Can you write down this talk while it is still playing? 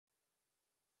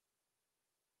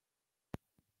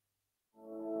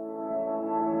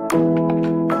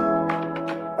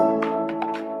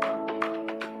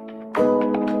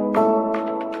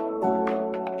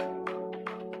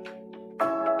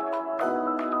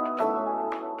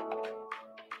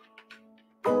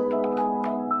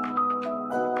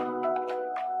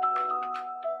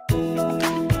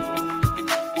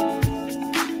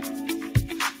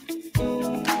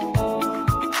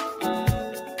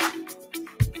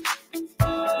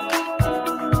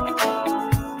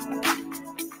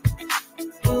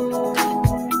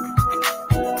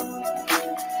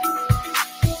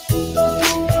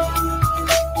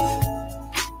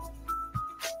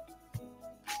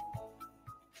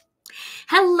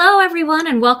Hello, everyone,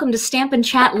 and welcome to Stamp and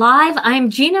Chat Live. I'm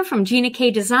Gina from Gina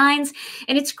K Designs,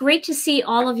 and it's great to see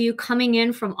all of you coming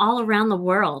in from all around the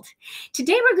world.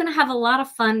 Today, we're going to have a lot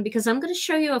of fun because I'm going to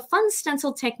show you a fun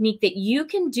stencil technique that you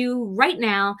can do right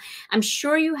now. I'm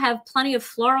sure you have plenty of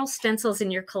floral stencils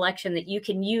in your collection that you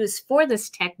can use for this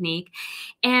technique,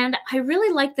 and I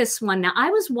really like this one. Now, I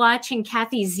was watching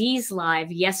Kathy Z's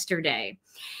live yesterday,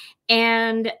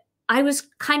 and I was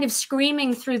kind of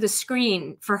screaming through the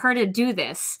screen for her to do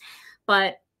this,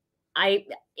 but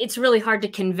it's really hard to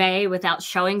convey without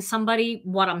showing somebody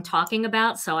what I'm talking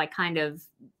about. So I kind of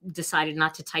decided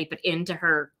not to type it into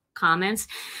her comments,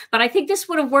 but I think this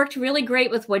would have worked really great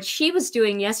with what she was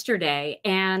doing yesterday.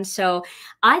 And so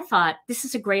I thought this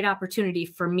is a great opportunity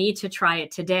for me to try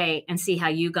it today and see how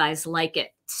you guys like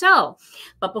it. So,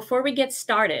 but before we get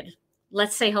started,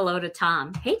 let's say hello to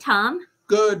Tom. Hey, Tom.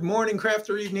 Good morning, craft,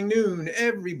 or evening, noon,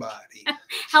 everybody.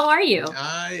 How are you?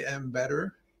 I am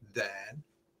better than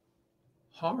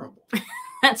horrible.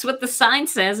 That's what the sign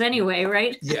says anyway,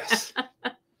 right? Yes.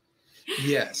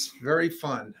 Yes, very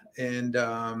fun. And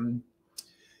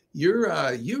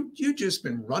you just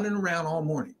been running around all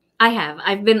morning. I have.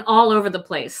 I've been all over the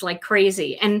place like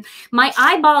crazy. And my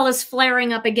eyeball is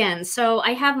flaring up again. So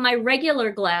I have my regular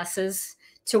glasses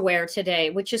to wear today,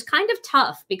 which is kind of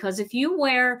tough because if you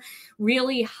wear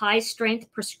really high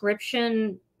strength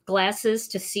prescription glasses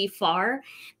to see far,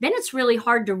 then it's really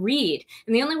hard to read.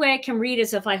 And the only way I can read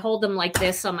is if I hold them like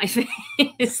this on my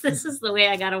face. This is the way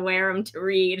I got to wear them to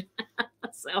read.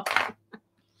 So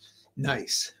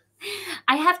nice.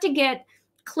 I have to get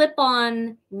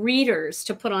clip-on readers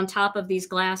to put on top of these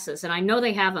glasses. And I know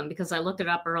they have them because I looked it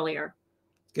up earlier.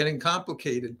 Getting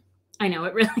complicated. I know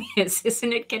it really is.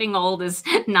 Isn't it? Getting old is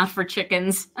not for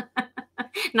chickens,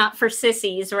 not for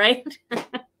sissies, right?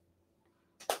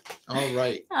 All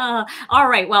right. All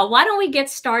right. Well, why don't we get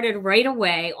started right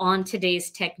away on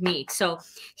today's technique? So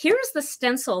here's the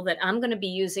stencil that I'm going to be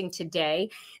using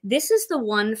today. This is the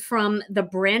one from the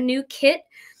brand new kit.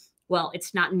 Well,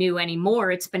 it's not new anymore.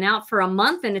 It's been out for a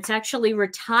month and it's actually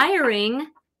retiring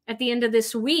at the end of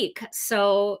this week.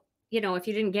 So you know, if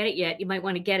you didn't get it yet, you might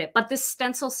want to get it. But this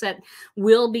stencil set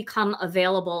will become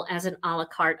available as an a la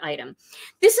carte item.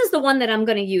 This is the one that I'm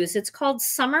going to use. It's called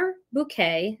Summer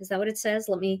Bouquet. Is that what it says?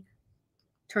 Let me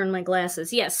turn my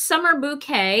glasses. Yes, Summer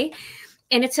Bouquet.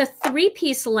 And it's a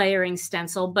 3-piece layering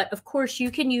stencil. But of course, you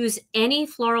can use any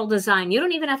floral design. You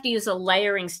don't even have to use a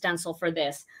layering stencil for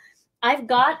this. I've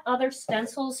got other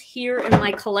stencils here in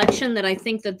my collection that I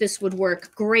think that this would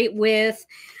work great with.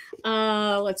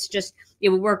 It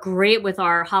would work great with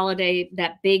our holiday,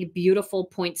 that big, beautiful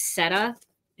poinsettia.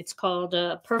 It's called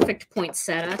Perfect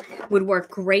Poinsettia. Would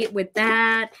work great with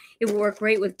that. It would work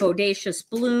great with Bodacious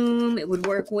Bloom. It would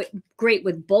work great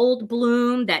with Bold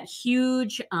Bloom, that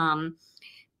huge,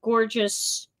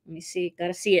 gorgeous, let me see, got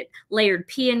to see it, layered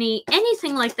peony,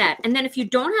 anything like that. And then if you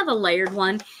don't have a layered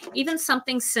one, even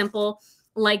something simple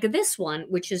like this one,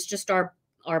 which is just our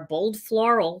bold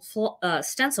floral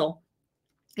stencil,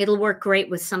 it'll work great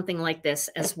with something like this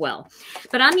as well.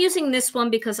 But I'm using this one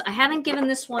because I haven't given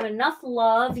this one enough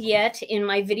love yet in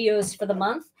my videos for the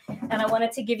month. And I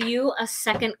wanted to give you a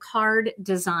second card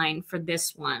design for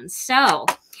this one. So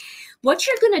what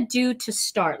you're going to do to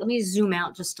start, let me zoom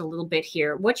out just a little bit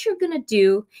here. What you're going to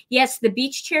do, yes, the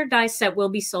beach chair die set will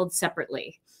be sold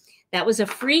separately. That was a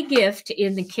free gift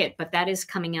in the kit, but that is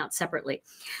coming out separately.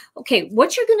 Okay,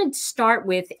 what you're going to start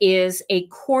with is a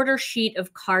 1/4 sheet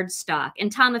of cardstock.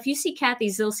 And Tom, if you see Kathy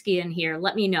Zilski in here,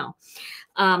 let me know.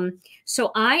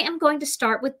 So I am going to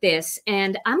start with this,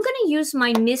 and I'm going to use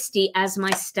my Misty as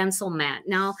my stencil mat.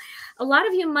 Now, a lot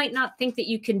of you might not think that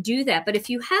you can do that, but if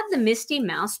you have the Misty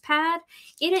mouse pad,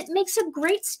 it makes a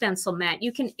great stencil mat.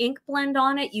 You can ink blend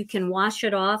on it. You can wash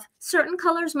it off. Certain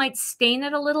colors might stain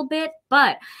it a little bit,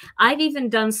 but I've even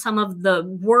done some of the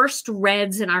worst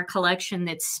reds in our collection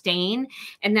that stain,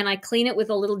 and then I clean it with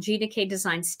a little Gina K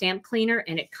Design stamp cleaner,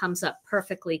 and it comes up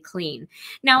perfectly clean.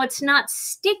 Now, it's not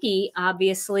sticky,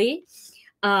 obviously,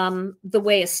 the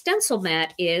way a stencil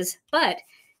mat is, but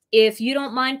if you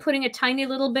don't mind putting a tiny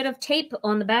little bit of tape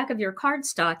on the back of your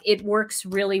cardstock, it works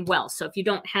really well. So if you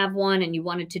don't have one and you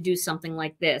wanted to do something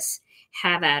like this,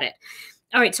 have at it.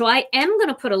 All right, so I am going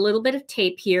to put a little bit of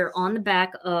tape here on the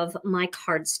back of my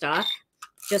cardstock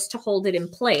just to hold it in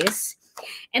place.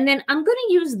 And then I'm going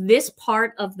to use this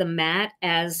part of the mat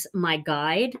as my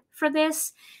guide for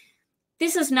this.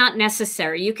 This is not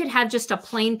necessary. You could have just a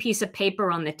plain piece of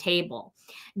paper on the table.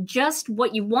 Just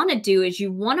what you want to do is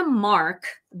you want to mark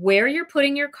where you're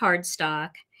putting your cardstock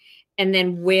and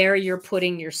then where you're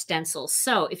putting your stencils.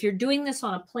 So if you're doing this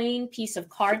on a plain piece of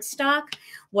cardstock,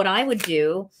 what I would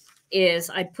do is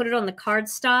I'd put it on the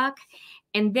cardstock,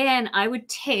 and then I would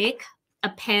take a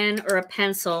pen or a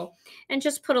pencil and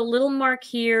just put a little mark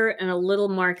here and a little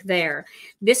mark there.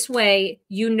 This way,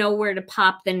 you know where to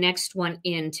pop the next one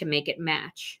in to make it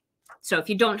match. So if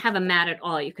you don't have a mat at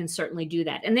all, you can certainly do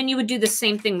that. And then you would do the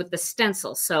same thing with the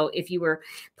stencil. So if you were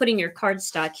putting your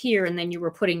cardstock here and then you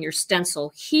were putting your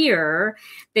stencil here,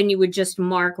 then you would just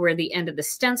mark where the end of the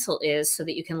stencil is so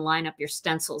that you can line up your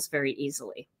stencils very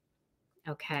easily.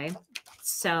 Okay,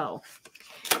 so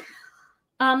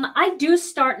I do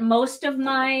start most of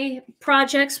my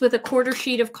projects with a quarter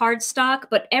sheet of cardstock,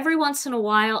 but every once in a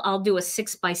while I'll do a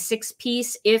 6x6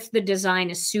 piece if the design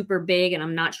is super big and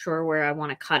I'm not sure where I want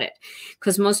to cut it,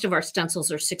 because most of our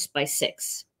stencils are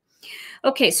 6x6.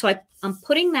 Okay, so I'm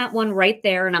putting that one right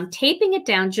there and I'm taping it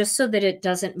down just so that it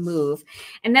doesn't move.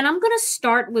 And then I'm going to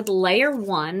start with layer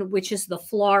 1, which is the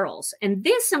florals. And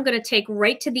this I'm going to take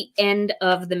right to the end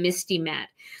of the Misty mat.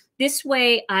 This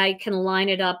way I can line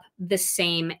it up the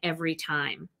same every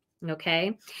time,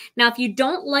 okay? Now, if you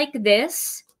don't like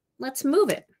this, let's move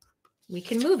it. We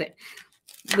can move it.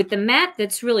 With the mat,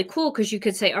 that's really cool because you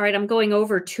could say, all right, I'm going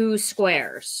over 2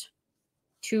 squares,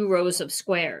 2 rows of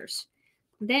squares.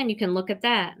 Then you can look at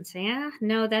that and say, ah,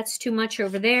 no, that's too much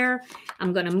over there.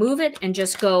 I'm going to move it and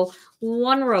just go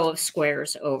 1 row of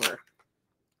squares over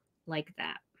like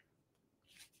that.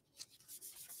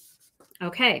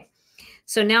 Okay.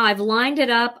 So now I've lined it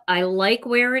up. I like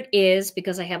where it is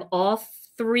because I have all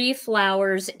 3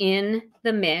 flowers in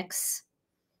the mix.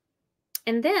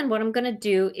 And then what I'm going to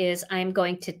do is I'm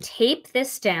going to tape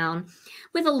this down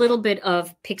with a little bit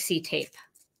of pixie tape.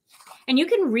 And you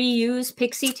can reuse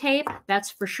pixie tape, that's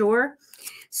for sure.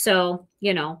 So,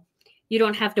 you know, you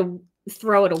don't have to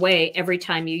throw it away every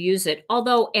time you use it.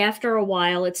 Although after a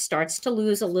while it starts to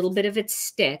lose a little bit of its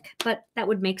stick, but that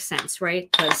would make sense, right?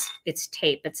 Because it's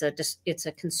tape, it's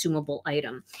a consumable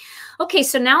item. Okay,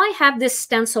 so now I have this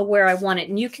stencil where I want it,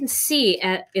 and you can see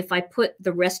if I put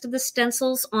the rest of the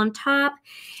stencils on top,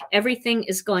 everything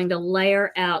is going to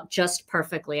layer out just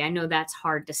perfectly. I know that's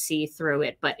hard to see through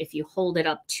it, but if you hold it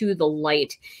up to the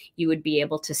light, you would be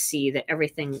able to see that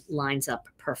everything lines up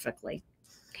perfectly.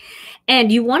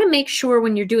 And you want to make sure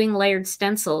when you're doing layered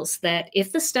stencils that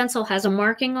if the stencil has a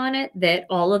marking on it, that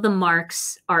all of the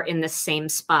marks are in the same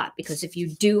spot, because if you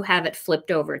do have it flipped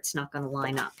over, it's not going to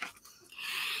line up.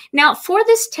 Now, for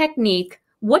this technique,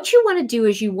 what you want to do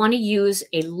is you want to use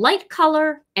a light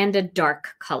color and a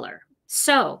dark color.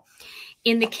 So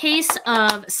in the case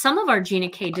of some of our Gina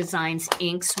K Designs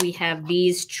inks, we have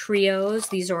these trios.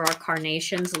 These are our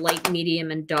carnations, light,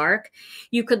 medium, and dark.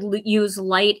 You could use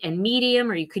light and medium,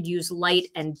 or you could use light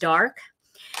and dark.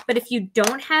 But if you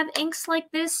don't have inks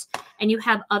like this, and you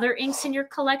have other inks in your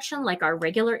collection, like our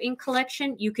regular ink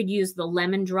collection, you could use the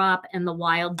Lemon Drop and the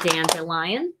Wild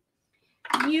Dandelion.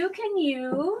 You can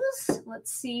use,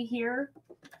 let's see here,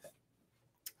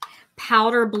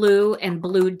 Powder Blue and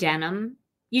Blue Denim.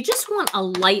 You just want a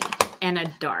light and a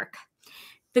dark.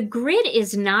 The grid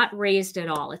is not raised at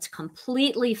all. It's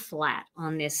completely flat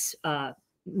on this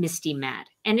Misty mat.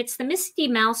 And it's the Misty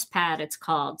mouse pad, it's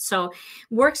called. So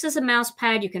works as a mouse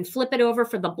pad. You can flip it over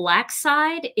for the black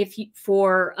side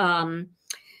for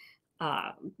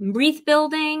wreath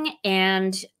building,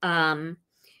 and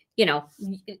you know,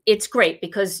 it's great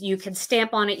because you can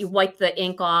stamp on it. You wipe the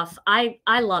ink off. I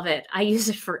love it. I use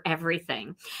it for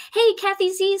everything. Hey,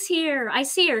 Kathy Z's here. I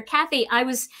see her. Kathy, I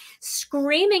was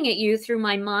screaming at you through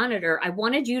my monitor. I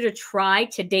wanted you to try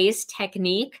today's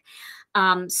technique.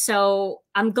 So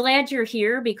I'm glad you're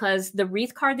here, because the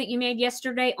wreath card that you made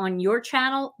yesterday on your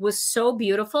channel was so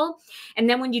beautiful. And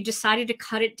then when you decided to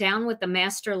cut it down with the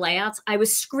master layouts, I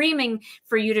was screaming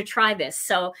for you to try this.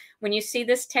 So when you see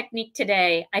this technique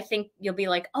today, I think you'll be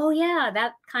like, oh yeah,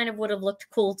 that kind of would have looked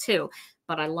cool too.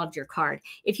 But I loved your card.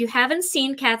 If you haven't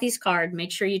seen Kathy's card,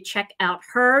 make sure you check out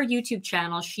her YouTube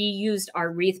channel. She used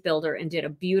our wreath builder and did a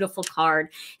beautiful card.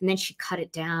 And then she cut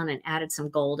it down and added some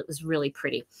gold. It was really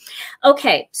pretty.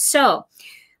 Okay, so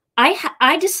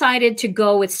I decided to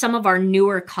go with some of our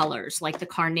newer colors, like the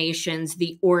carnations,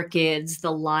 the orchids,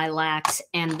 the lilacs,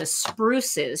 and the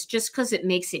spruces, just because it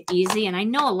makes it easy. And I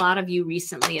know a lot of you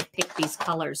recently have picked these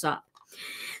colors up.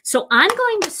 So I'm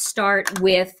going to start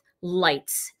with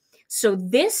lights. So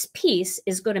this piece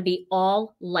is going to be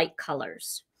all light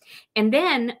colors. And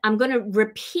then I'm going to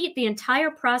repeat the entire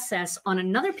process on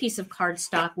another piece of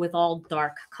cardstock with all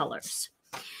dark colors.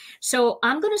 So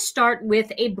I'm going to start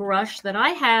with a brush that I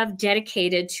have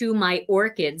dedicated to my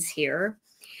orchids here.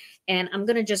 And I'm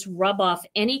going to just rub off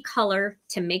any color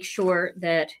to make sure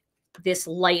that this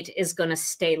light is going to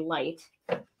stay light.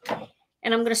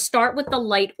 And I'm going to start with the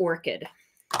light orchid.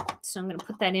 So I'm going to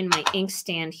put that in my ink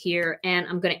stand here, and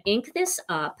I'm going to ink this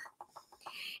up.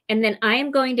 And then I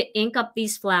am going to ink up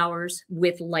these flowers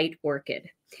with light orchid.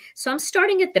 So I'm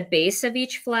starting at the base of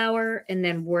each flower and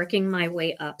then working my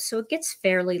way up so it gets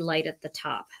fairly light at the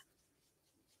top.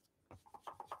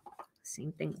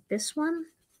 Same thing with this one.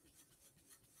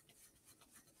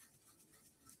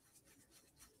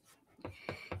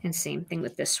 And same thing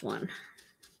with this one.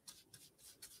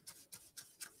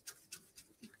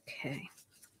 Okay.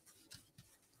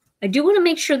 I do want to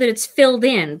make sure that it's filled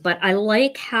in, but I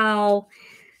like how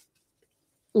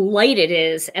light it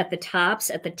is at the tops,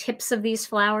 at the tips of these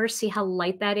flowers. See how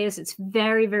light that is? It's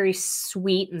very, very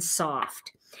sweet and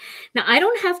soft. Now, I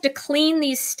don't have to clean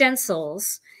these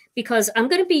stencils because I'm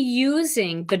going to be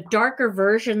using the darker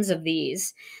versions of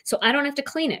these. So I don't have to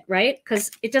clean it, right? Because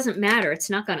it doesn't matter. It's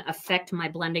not going to affect my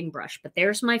blending brush. But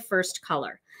there's my first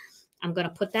color. I'm going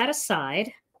to put that aside.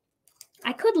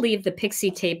 I could leave the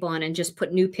pixie tape on and just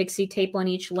put new pixie tape on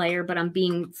each layer, but I'm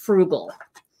being frugal.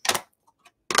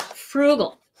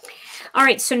 Frugal. All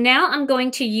right, so now I'm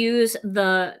going to use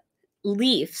the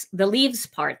leaves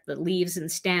part, the leaves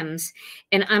and stems,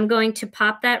 and I'm going to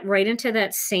pop that right into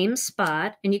that same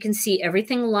spot, and you can see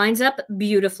everything lines up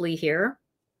beautifully here.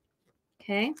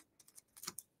 Okay.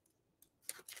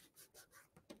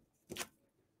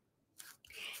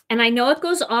 And I know it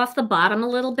goes off the bottom a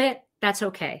little bit. That's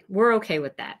okay. We're okay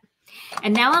with that.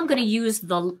 And now I'm going to use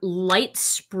the light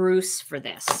spruce for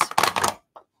this.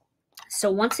 So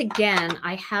once again,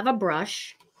 I have a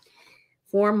brush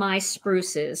for my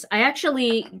spruces. I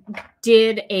actually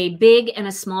did a big and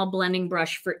a small blending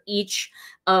brush for each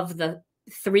of the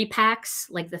 3 packs,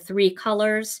 like the 3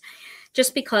 colors,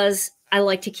 just because I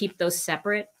like to keep those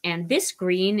separate. And this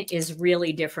green is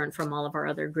really different from all of our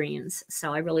other greens.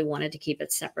 So I really wanted to keep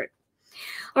it separate.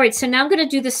 All right, so now I'm going to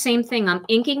do the same thing. I'm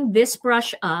inking this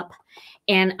brush up,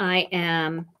 and I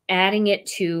am adding it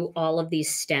to all of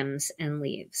these stems and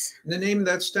leaves. The name of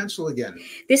that stencil again?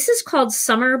 This is called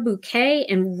Summer Bouquet,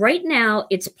 and right now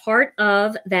it's part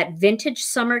of that vintage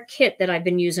summer kit that I've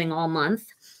been using all month.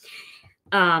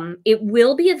 It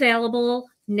will be available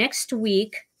next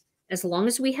week as long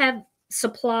as we have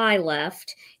supply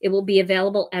left. It will be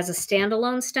available as a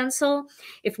standalone stencil.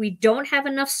 If we don't have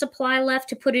enough supply left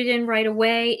to put it in right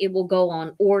away, it will go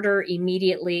on order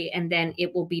immediately, and then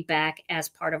it will be back as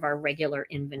part of our regular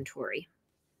inventory.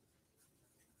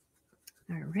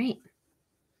 All right.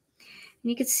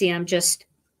 And you can see I'm just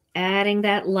adding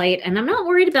that light, and I'm not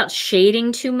worried about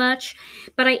shading too much,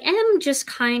 but I am just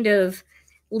kind of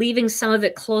leaving some of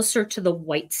it closer to the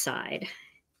white side.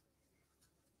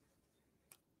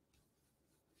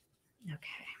 Okay.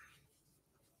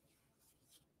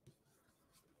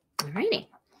 All righty.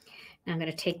 Now I'm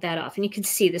going to take that off. And you can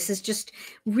see this is just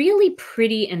really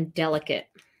pretty and delicate.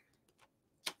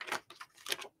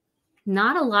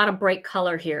 Not a lot of bright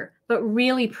color here, but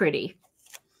really pretty.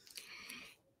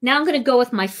 Now I'm going to go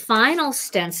with my final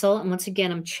stencil. And once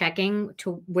again, I'm checking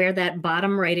to where that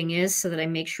bottom writing is so that I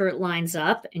make sure it lines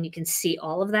up. And you can see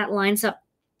all of that lines up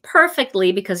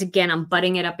perfectly because, again, I'm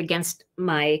butting it up against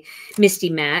my Misty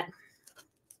Matte.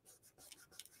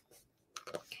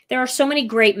 There are so many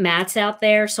great mats out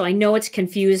there, so I know it's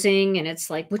confusing and it's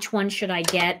like, which one should I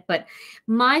get? But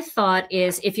my thought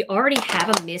is if you already have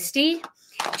a Misty,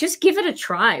 just give it a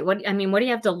try. What do you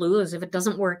have to lose? If it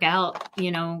doesn't work out,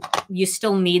 you know, you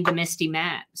still need the Misty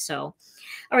Matte. So,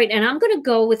 all right, and I'm going to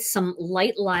go with some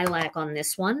light lilac on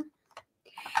this one.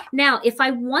 Now, if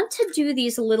I want to do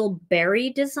these little berry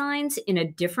designs in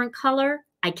a different color,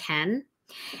 I can.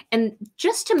 And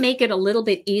just to make it a little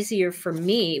bit easier for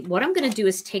me, what I'm going to do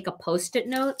is take a Post-it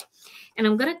note and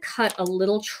I'm going to cut a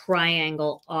little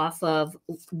triangle off of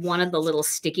one of the little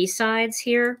sticky sides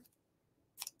here.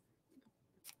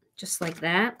 Just like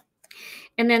that.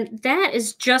 And then that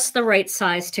is just the right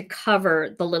size to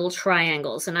cover the little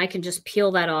triangles. And I can just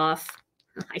peel that off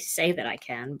I say that I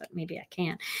can, but maybe I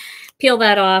can't. Peel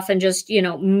that off and just, you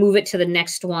know, move it to the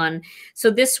next one.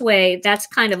 So this way, that's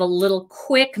kind of a little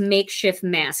quick makeshift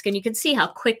mask. And you can see how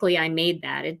quickly I made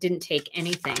that. It didn't take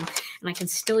anything. And I can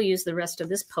still use the rest of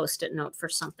this Post-it note for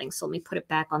something. So let me put it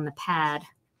back on the pad.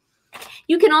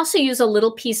 You can also use a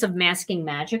little piece of masking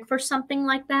magic for something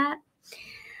like that.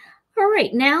 All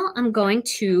right, now I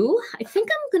think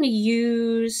I'm going to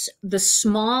use the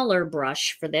smaller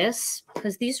brush for this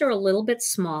because these are a little bit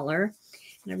smaller.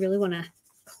 And I really want to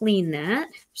clean that.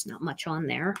 There's not much on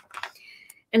there.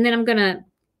 And then I'm going to,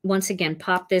 once again,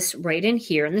 pop this right in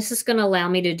here. And this is going to allow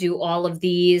me to do all of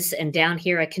these. And down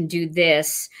here, I can do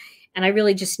this. And I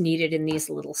really just need it in these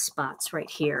little spots right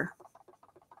here.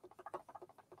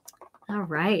 All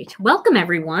right. Welcome,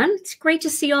 everyone. It's great to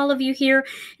see all of you here.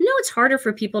 I know it's harder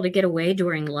for people to get away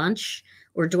during lunch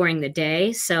or during the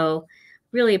day, so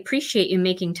really appreciate you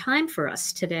making time for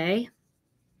us today.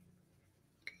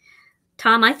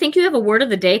 Tom, I think you have a word of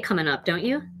the day coming up, don't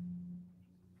you?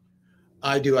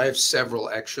 I do. I have several,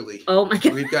 actually. Oh, my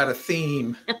God. We've got a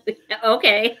theme.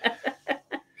 Okay.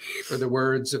 For the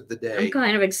words of the day. I'm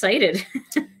kind of excited.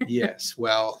 Yes.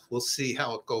 Well, we'll see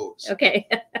how it goes. Okay.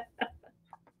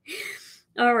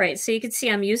 All right, so you can see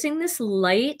I'm using this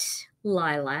light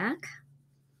lilac.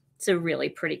 It's a really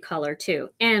pretty color too.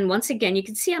 And once again, you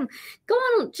can see I'm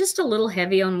going just a little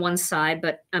heavy on one side,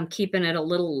 but I'm keeping it a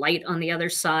little light on the other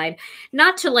side.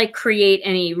 Not to like create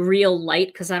any real light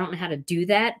because I don't know how to do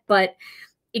that, but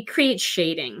it creates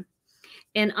shading.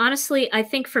 And honestly, I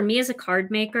think for me as a card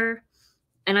maker,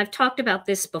 and I've talked about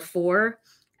this before,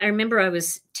 I remember I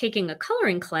was taking a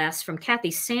coloring class from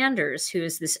Kathy Sanders, who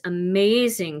is this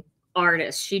amazing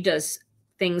artist. She does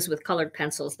things with colored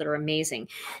pencils that are amazing.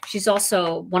 She's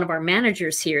also one of our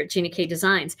managers here at Gina K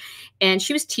Designs. And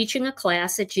she was teaching a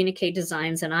class at Gina K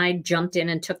Designs, and I jumped in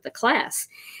and took the class.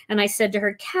 And I said to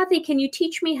her, Kathy, can you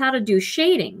teach me how to do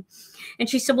shading? And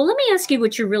she said, well, let me ask you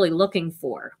what you're really looking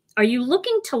for. Are you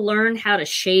looking to learn how to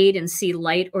shade and see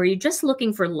light, or are you just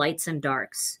looking for lights and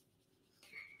darks?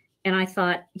 And I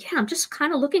thought, yeah, I'm just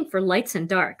kind of looking for lights and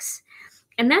darks.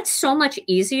 And that's so much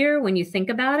easier when you think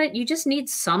about it. You just need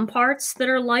some parts that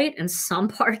are light and some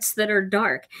parts that are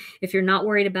dark if you're not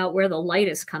worried about where the light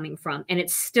is coming from. And it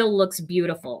still looks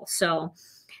beautiful. So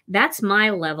that's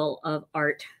my level of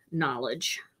art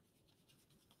knowledge.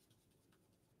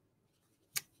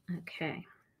 Okay.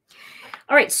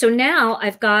 All right. So now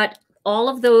I've got all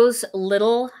of those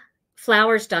little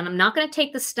flowers done. I'm not going to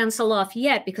take the stencil off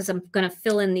yet because I'm going to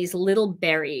fill in these little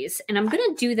berries. And I'm going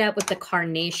to do that with the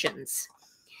carnations.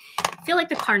 I feel like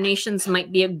the carnations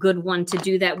might be a good one to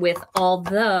do that with,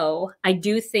 although I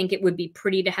do think it would be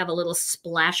pretty to have a little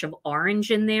splash of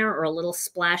orange in there or a little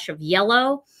splash of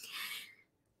yellow.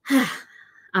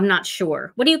 I'm not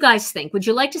sure. What do you guys think? Would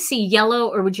you like to see yellow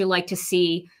or would you like to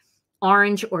see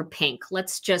orange or pink?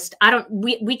 Let's just,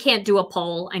 we can't do a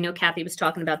poll. I know Kathy was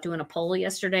talking about doing a poll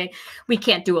yesterday. We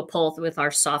can't do a poll with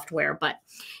our software, but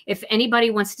if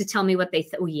anybody wants to tell me what they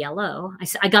think, yellow.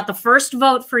 I got the first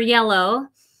vote for yellow,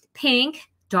 pink,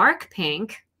 dark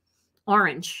pink,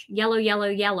 orange, yellow, yellow,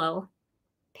 yellow,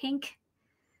 pink.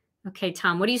 Okay,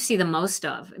 Tom, what do you see the most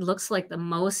of? It looks like the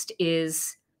most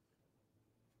is,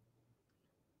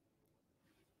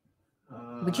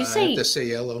 would you say? I have to say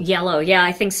yellow. Yellow, yeah,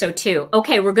 I think so too.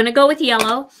 Okay, we're going to go with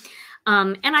yellow.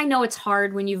 And I know it's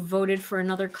hard when you've voted for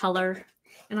another color,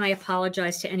 and I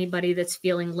apologize to anybody that's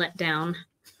feeling let down.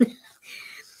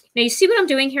 Now, you see what I'm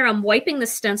doing here? I'm wiping the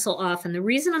stencil off, and the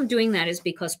reason I'm doing that is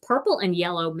because purple and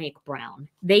yellow make brown.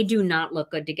 They do not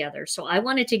look good together, so I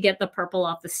wanted to get the purple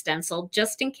off the stencil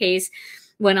just in case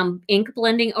when I'm ink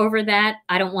blending over that,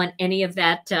 I don't want any of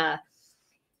that,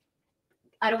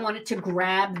 I don't want it to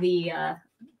grab the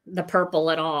purple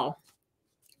at all.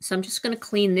 So I'm just going to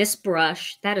clean this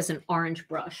brush. That is an orange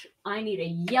brush. I need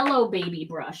a yellow baby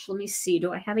brush. Let me see.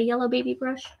 Do I have a yellow baby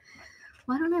brush?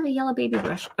 Well, I don't have a yellow baby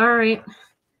brush. All right.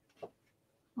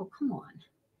 Oh, come on.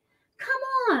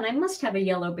 Come on. I must have a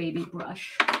yellow baby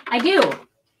brush. I do.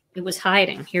 It was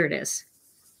hiding. Here it is.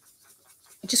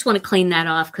 I just want to clean that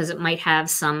off because it might have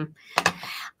some.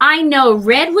 I know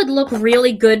red would look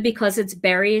really good because it's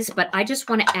berries, but I just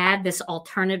want to add this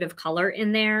alternative color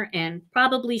in there and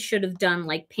probably should have done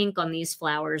like pink on these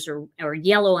flowers or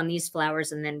yellow on these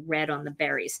flowers and then red on the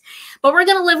berries. But we're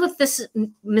going to live with this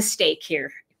mistake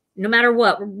here. No matter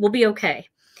what, we'll be okay.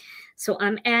 So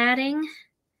I'm adding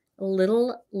a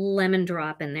little lemon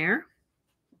drop in there.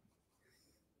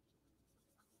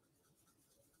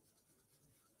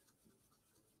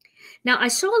 Now, I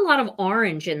saw a lot of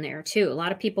orange in there, too. A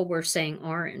lot of people were saying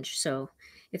orange. So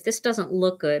if this doesn't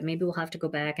look good, maybe we'll have to go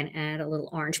back and add a little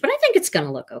orange. But I think it's going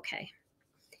to look okay.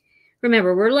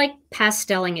 Remember, we're like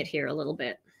pasteling it here a little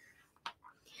bit.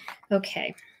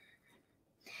 Okay.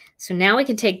 So now we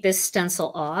can take this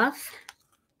stencil off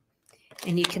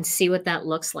and you can see what that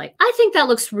looks like. I think that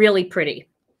looks really pretty.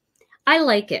 I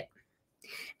like it.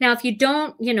 Now, if you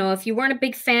don't, you know, if you weren't a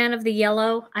big fan of the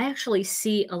yellow, I actually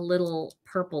see a little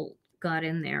purple got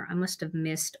in there. I must have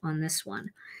missed on this one.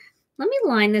 Let me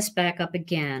line this back up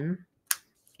again.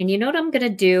 And you know what I'm going to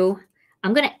do?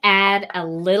 I'm going to add a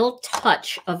little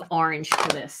touch of orange to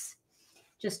this.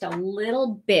 Just a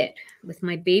little bit with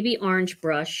my baby orange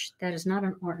brush. That is not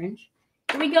an orange.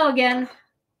 Here we go again.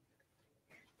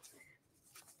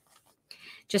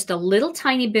 Just a little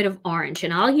tiny bit of orange.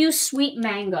 And I'll use sweet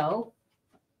mango.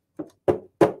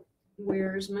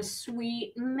 Where's my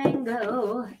sweet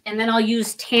mango? And then I'll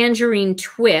use tangerine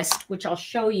twist, which I'll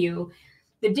show you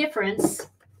the difference.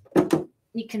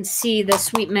 You can see the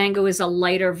sweet mango is a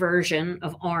lighter version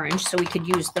of orange, so we could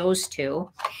use those two.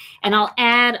 And I'll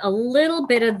add a little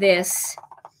bit of this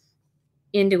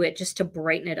into it just to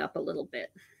brighten it up a little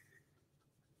bit.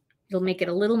 It'll make it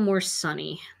a little more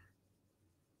sunny.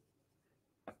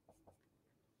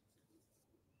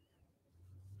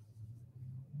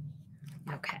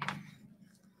 Okay.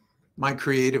 My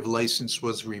creative license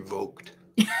was revoked.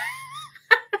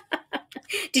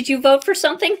 Did you vote for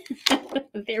something?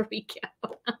 There we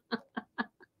go.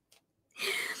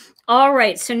 All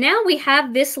right, so now we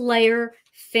have this layer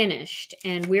finished,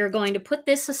 and we're going to put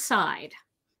this aside,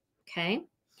 okay?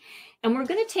 And we're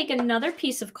going to take another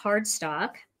piece of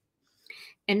cardstock,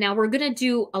 and now we're going to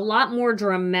do a lot more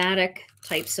dramatic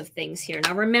types of things here.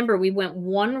 Now remember, we went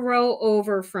one row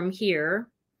over from here,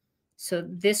 so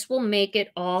this will make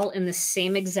it all in the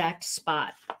same exact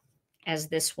spot as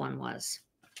this one was.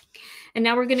 And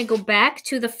now we're going to go back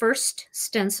to the first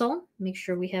stencil. Make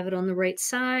sure we have it on the right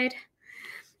side.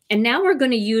 And now we're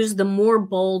going to use the more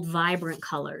bold, vibrant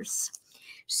colors.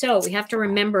 So we have to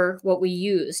remember what we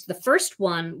used. The first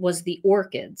one was the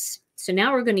orchids. So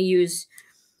now we're going to use,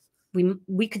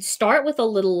 we could start with a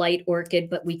little light orchid,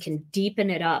 but we can deepen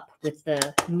it up with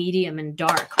the medium and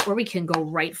dark, or we can go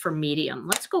right for medium.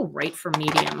 Let's go right for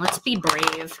medium. Let's be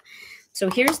brave. So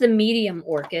here's the medium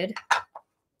orchid.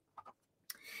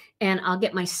 And I'll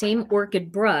get my same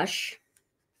orchid brush.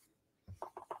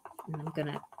 And I'm going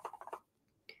to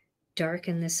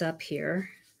darken this up here.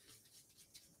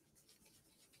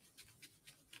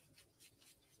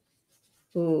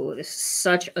 Ooh, this is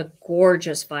such a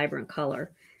gorgeous, vibrant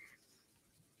color.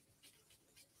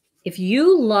 If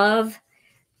you love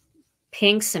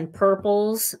pinks and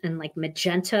purples and like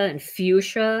magenta and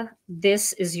fuchsia,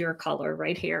 this is your color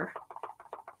right here.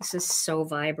 This is so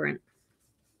vibrant.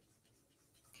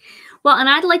 Well, and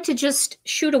I'd like to just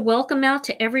shoot a welcome out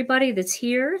to everybody that's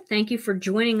here. Thank you for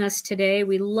joining us today.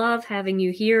 We love having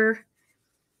you here.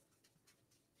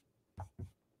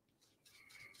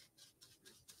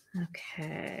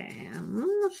 Okay, I'm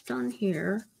almost done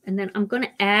here. And then I'm going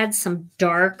to add some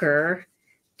darker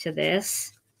to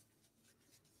this.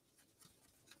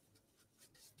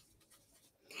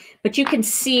 But you can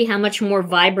see how much more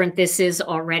vibrant this is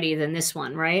already than this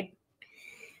one, right?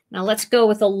 Now let's go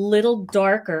with a little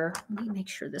darker. Let me make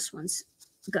sure this one's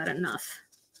got enough.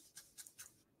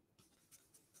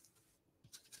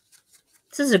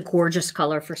 This is a gorgeous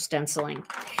color for stenciling.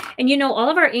 And you know, all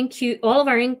of our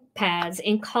ink pads,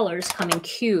 ink colors come in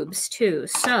cubes too.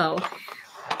 So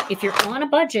if you're on a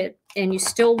budget and you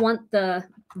still want the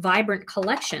vibrant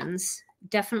collections,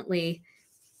 definitely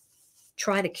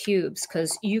try the cubes,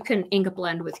 because you can ink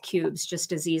blend with cubes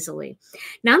just as easily.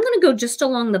 Now I'm going to go just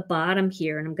along the bottom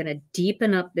here, and I'm going to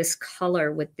deepen up this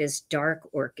color with this dark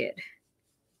orchid.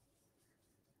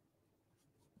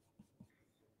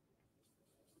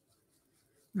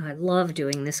 I love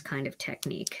doing this kind of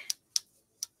technique.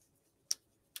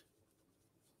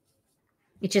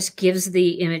 It just gives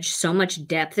the image so much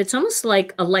depth. It's almost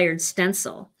like a layered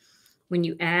stencil. When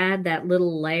you add that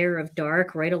little layer of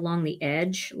dark right along the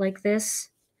edge like this.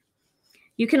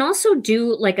 You can also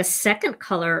do like a second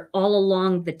color all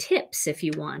along the tips if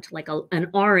you want, like an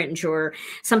orange or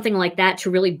something like that to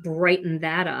really brighten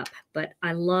that up. But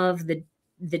I love the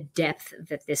depth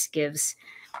that this gives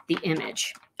the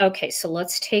image. Okay, so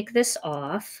let's take this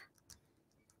off.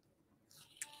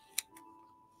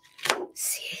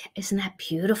 See, isn't that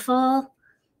beautiful?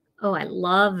 Oh, I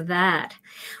love that.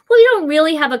 Well, you don't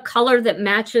really have a color that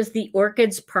matches the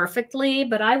orchids perfectly,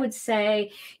 but I would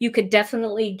say you could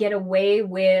definitely get away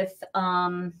with,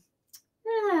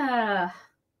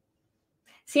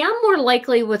 see, I'm more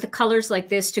likely with the colors like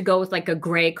this to go with like a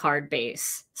gray card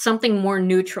base, something more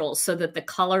neutral so that the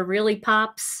color really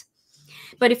pops.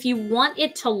 But if you want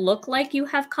it to look like you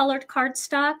have colored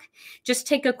cardstock, just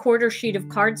take a quarter sheet of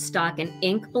cardstock and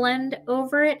ink blend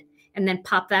over it, and then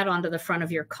pop that onto the front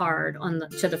of your card,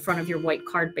 to the front of your white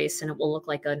card base, and it will look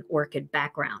like an orchid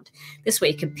background. This way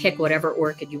you can pick whatever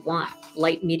orchid you want,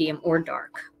 light, medium, or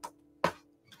dark.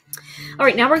 All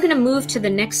right, now we're going to move to the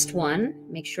next one.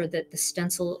 Make sure that the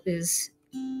stencil is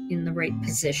in the right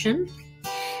position.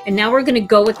 And now we're going to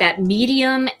go with that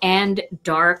medium and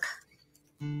dark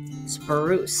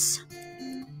spruce.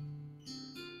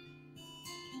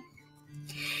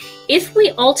 If we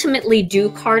ultimately do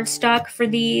cardstock for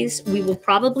these, we will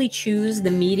probably choose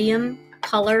the medium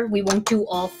color. We won't do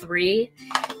all three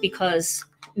because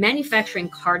manufacturing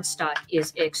cardstock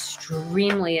is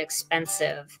extremely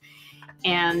expensive.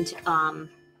 And,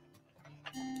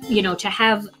 you know, to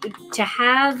have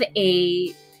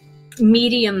a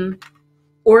medium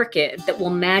orchid that will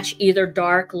match either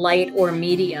dark, light, or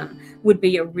medium would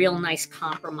be a real nice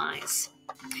compromise.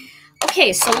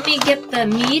 Okay, so let me get the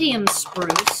medium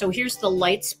spruce. So here's the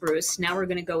light spruce. Now we're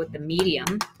going to go with the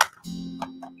medium.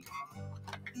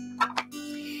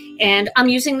 And I'm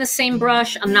using the same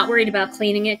brush. I'm not worried about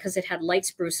cleaning it because it had light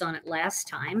spruce on it last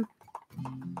time.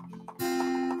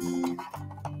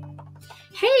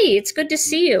 Hey, it's good to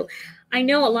see you. I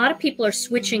know a lot of people are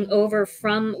switching over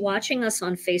from watching us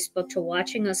on Facebook to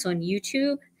watching us on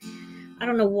YouTube. I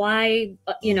don't know why,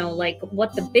 you know, like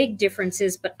what the big difference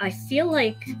is, but I feel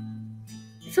like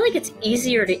it's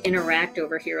easier to interact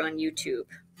over here on YouTube.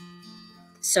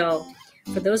 So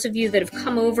for those of you that have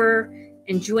come over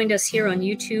and joined us here on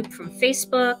YouTube from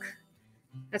Facebook,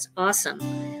 that's awesome.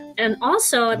 And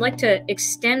also I'd like to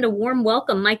extend a warm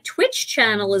welcome. My Twitch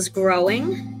channel is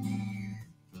growing.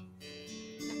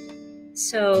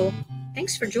 So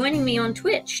thanks for joining me on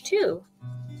Twitch too.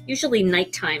 Usually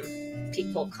nighttime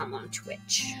people come on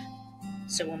Twitch.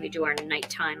 So when we do our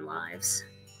nighttime lives.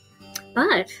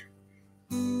 But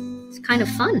it's kind of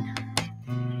fun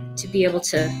to be able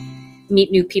to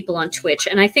meet new people on Twitch.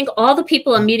 And I think all the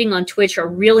people I'm meeting on Twitch are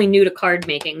really new to card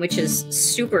making, which is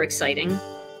super exciting.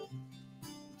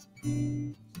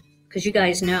 Because you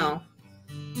guys know,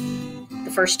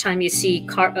 the first time you see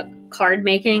card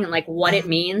making and like what it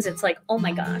means, it's like, oh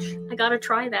my gosh, I gotta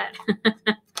try that.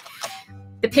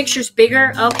 The picture's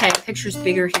bigger. Okay, the picture's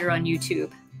bigger here on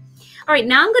YouTube. All right,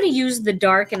 now I'm going to use the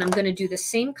dark and I'm going to do the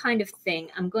same kind of thing.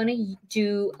 I'm going to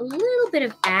do a little bit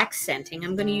of accenting.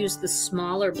 I'm going to use the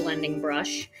smaller blending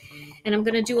brush and I'm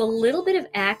going to do a little bit of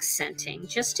accenting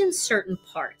just in certain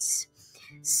parts.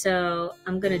 So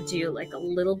I'm going to do like a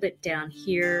little bit down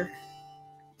here.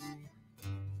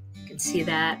 You can see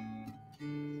that.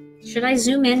 Should I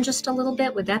zoom in just a little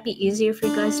bit? Would that be easier for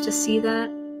you guys to see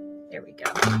that? There we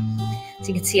go. So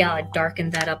you can see how I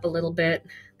darkened that up a little bit.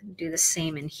 Do the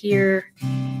same in here.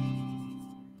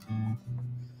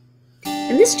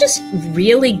 And this just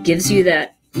really gives you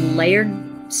that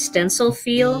layered stencil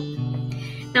feel.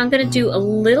 Now I'm going to do a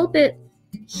little bit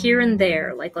here and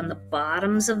there, like on the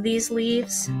bottoms of these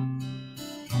leaves.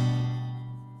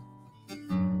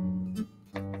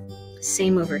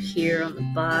 Same over here on the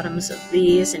bottoms of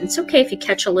these. And it's okay if you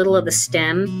catch a little of the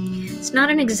stem. It's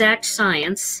not an exact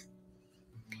science.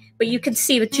 But you can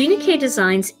see with Gina K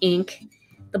Designs ink,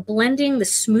 the blending, the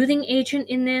smoothing agent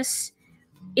in this,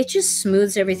 it just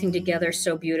smooths everything together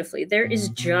so beautifully. There is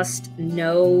just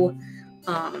no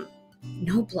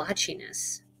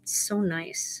blotchiness. It's so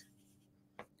nice.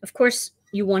 Of course,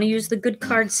 you want to use the good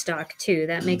cardstock too.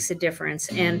 That makes a difference.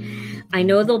 And I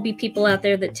know there'll be people out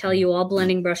there that tell you all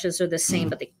blending brushes are the same,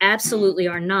 but they absolutely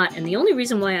are not. And the only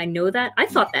reason why I know that, I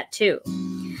thought that too,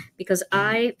 because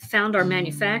I found our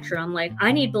manufacturer. I'm like,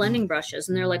 I need blending brushes.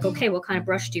 And they're like, okay, what kind of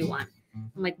brush do you want?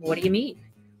 I'm like, what do you mean?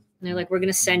 And they're like, we're going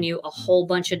to send you a whole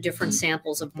bunch of different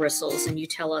samples of bristles and you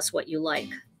tell us what you like.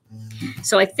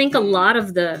 So I think a lot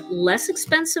of the less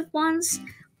expensive ones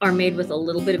are made with a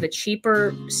little bit of a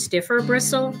cheaper, stiffer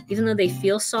bristle, even though they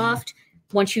feel soft.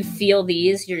 Once you feel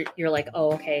these, you're like,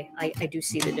 oh, okay, I do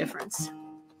see the difference.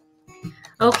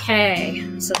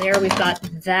 Okay, so there we've got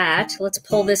that. Let's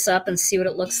pull this up and see what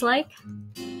it looks like.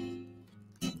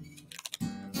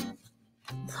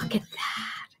 Look at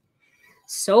that.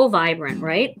 So vibrant,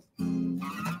 right?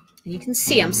 You can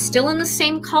see I'm still in the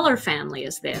same color family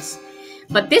as this.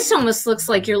 But this almost looks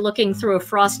like you're looking through a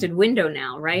frosted window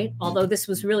now, right? Although this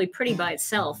was really pretty by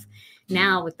itself.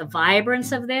 Now with the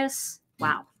vibrance of this,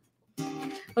 wow.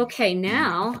 Okay,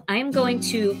 now I'm going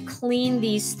to clean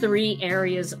these 3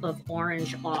 areas of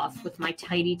orange off with my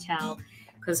tidy towel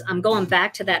because I'm going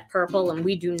back to that purple and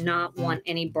we do not want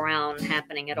any brown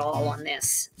happening at all on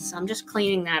this. So I'm just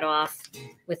cleaning that off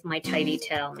with my tidy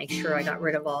towel. Make sure I got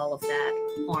rid of all of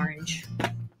that orange.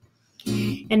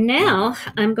 And now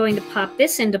I'm going to pop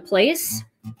this into place,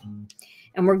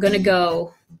 and we're going to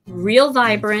go real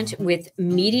vibrant with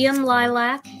medium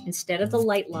lilac instead of the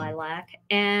light lilac.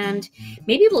 And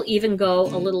maybe we'll even go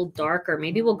a little darker.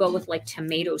 Maybe we'll go with like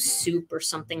tomato soup or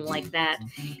something like that.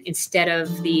 Instead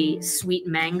of the sweet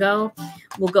mango,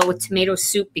 we'll go with tomato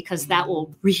soup because that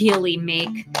will really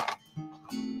make,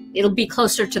 it'll be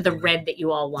closer to the red that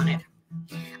you all wanted.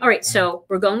 All right, so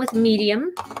we're going with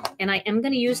medium, and I am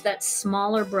going to use that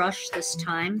smaller brush this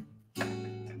time.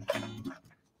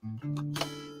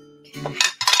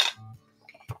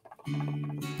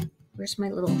 Where's my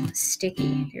little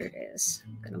sticky? Here it is.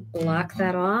 I'm going to block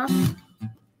that off.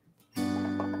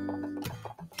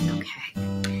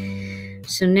 Okay.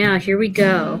 So now here we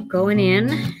go. Going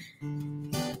in.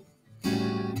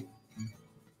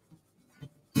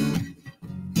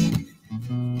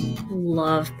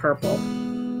 Love purple.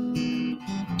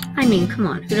 I mean, come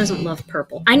on. Who doesn't love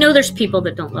purple? I know there's people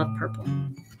that don't love purple.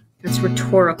 That's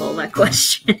rhetorical, that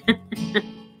question.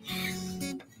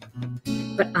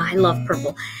 But I love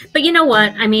purple. But you know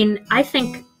what? I mean, I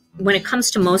think when it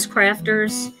comes to most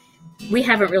crafters, we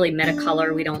haven't really met a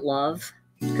color we don't love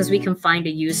because we can find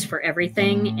a use for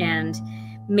everything. And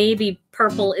maybe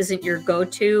purple isn't your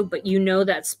go-to, but you know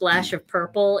that splash of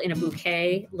purple in a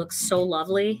bouquet looks so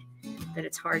lovely that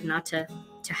it's hard not to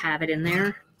have it in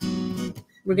there.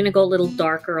 We're going to go a little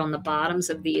darker on the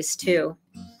bottoms of these too.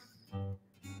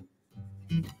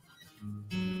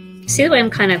 See the way I'm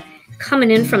kind of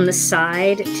coming in from the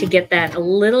side to get that a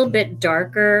little bit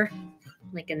darker,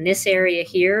 like in this area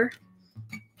here,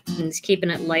 and just keeping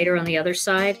it lighter on the other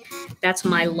side. That's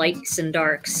my lights and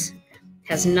darks.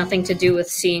 Has nothing to do with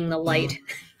seeing the light.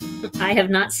 I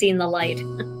have not seen the light.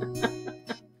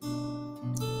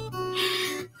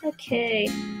 Okay,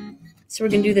 so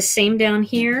we're gonna do the same down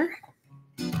here.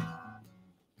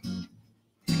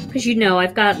 Because you know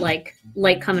I've got like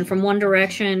light coming from one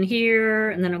direction here,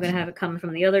 and then I'm going to have it coming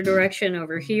from the other direction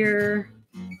over here.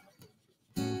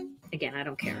 Again, I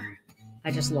don't care.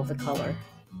 I just love the color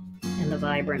and the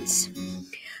vibrance.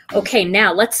 Okay,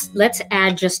 now let's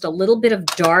add just a little bit of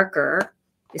darker.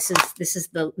 This is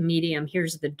the medium.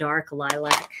 Here's the dark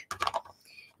lilac.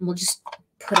 And we'll just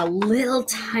put a little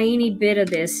tiny bit of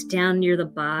this down near the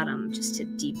bottom just to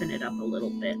deepen it up a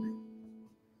little bit.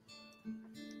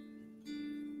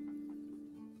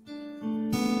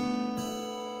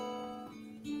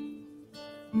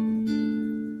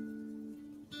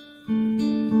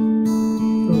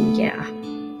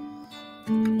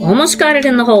 Almost got it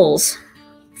in the holes.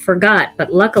 Forgot,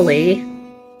 but luckily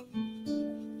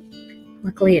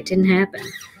it didn't happen.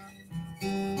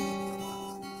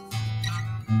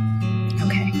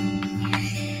 Okay.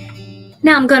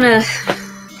 Now I'm gonna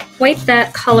wipe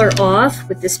that color off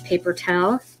with this paper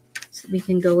towel so we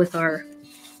can go with our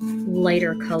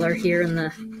lighter color here in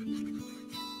the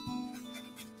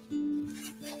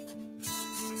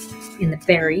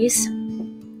berries.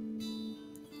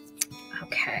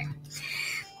 Okay.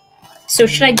 So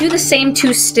should I do the same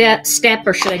two-step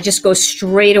or should I just go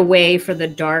straight away for the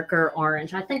darker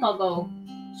orange? I think I'll go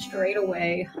straight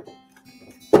away,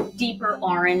 deeper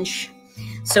orange.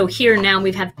 So here now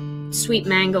we've had sweet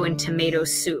mango and tomato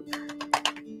soup.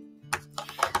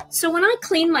 So when I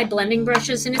clean my blending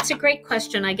brushes, and it's a great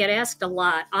question, I get asked a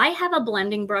lot, I have a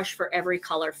blending brush for every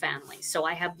color family. So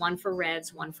I have one for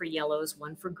reds, one for yellows,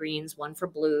 one for greens, one for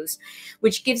blues,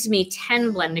 which gives me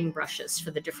 10 blending brushes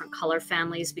for the different color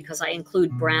families because I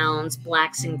include browns,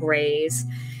 blacks and grays,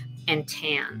 and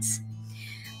tans.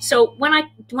 So when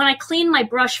I clean my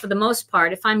brush, for the most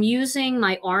part, if I'm using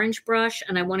my orange brush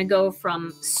and I want to go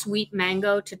from sweet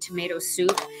mango to tomato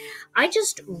soup, I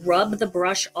just rub the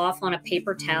brush off on a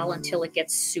paper towel until it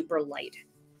gets super light.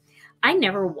 I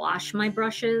never wash my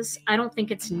brushes. I don't think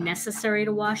it's necessary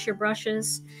to wash your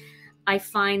brushes. I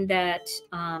find that,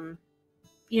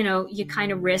 you know, you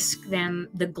kind of risk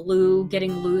the glue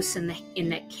getting loose in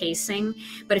that casing.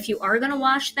 But if you are going to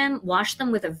wash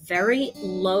them with a very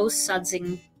low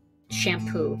sudsing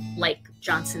shampoo, like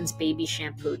Johnson's baby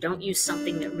shampoo. Don't use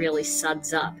something that really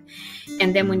suds up.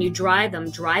 And then when you dry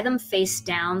them face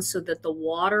down so that the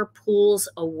water pools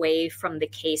away from the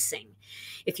casing.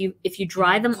 If you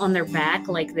dry them on their back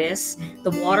like this,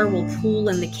 the water will pool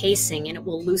in the casing and it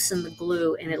will loosen the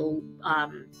glue and it'll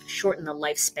shorten the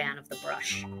lifespan of the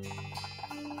brush.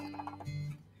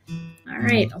 All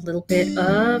right, a little bit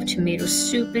of tomato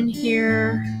soup in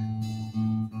here.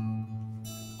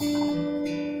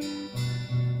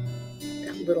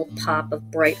 Little pop of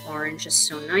bright orange is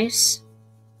so nice.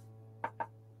 All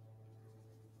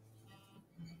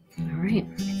right,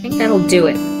 I think that'll do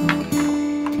it.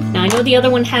 Now Now, I know the other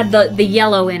one had the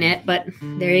yellow in it, but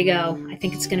there you go. I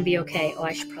think it's going to be okay. Oh,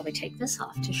 I should probably take this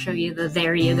off to show you the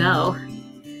there you go.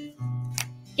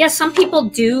 Yeah, some people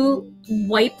do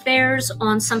wipe theirs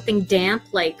on something damp,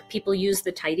 like people use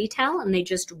the tidy towel and they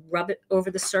just rub it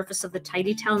over the surface of the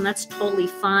tidy towel, and that's totally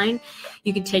fine.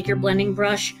 You can take your blending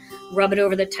brush, rub it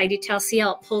over the tidy towel, see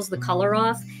how it pulls the color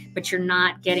off, but you're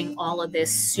not getting all of this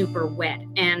super wet.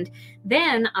 And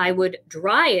then I would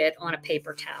dry it on a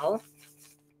paper towel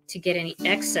to get any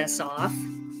excess off,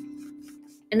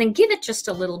 and then give it just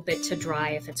a little bit to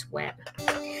dry if it's wet.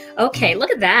 Okay, look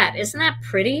at that. Isn't that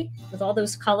pretty with all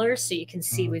those colors? So you can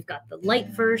see we've got the light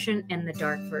version and the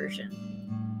dark version.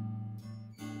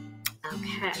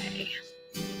 Okay.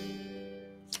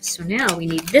 So now we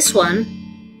need this one.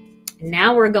 And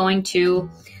now we're going to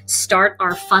start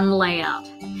our fun layout.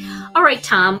 All right,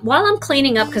 Tom, while I'm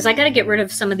cleaning up, because I got to get rid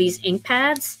of some of these ink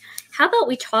pads, how about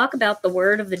we talk about the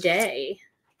word of the day?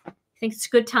 Think it's a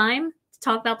good time to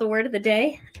talk about the word of the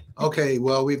day? Okay,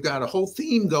 well, we've got a whole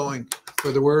theme going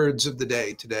for the words of the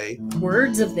day today.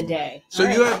 Words of the day. So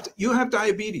right. you have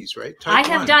diabetes, right? I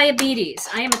have diabetes.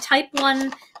 I am a type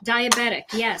 1 diabetic,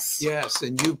 yes. Yes,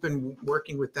 and you've been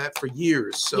working with that for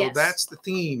years. So yes. That's the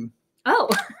theme. Oh,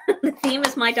 the theme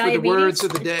is my diabetes? For the words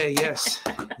of the day, yes.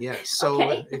 Yes. So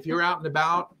okay. If you're out and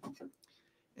about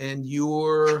and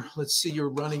let's see, you're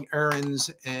running errands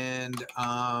and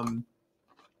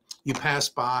you pass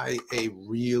by a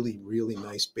really, really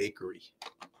nice bakery.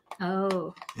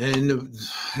 Oh. And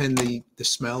the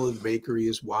smell of the bakery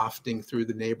is wafting through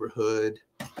the neighborhood.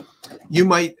 You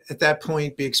might, at that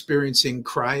point, be experiencing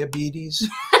cryobetes.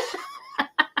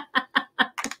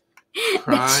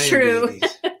 That's true.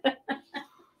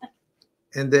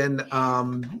 And then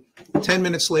 10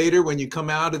 minutes later, when you come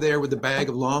out of there with a bag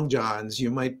of Long Johns, you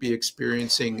might be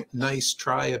experiencing nice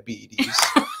triabetes.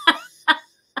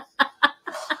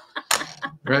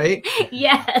 Right?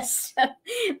 Yes.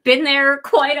 Been there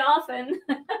quite often.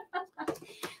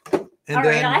 And all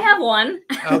right, I have one.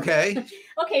 Okay.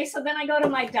 Okay, so then I go to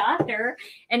my doctor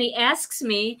and he asks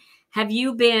me, have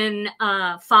you been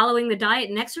following the diet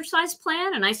and exercise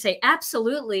plan? And I say,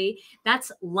 absolutely.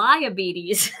 That's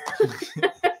liabetes.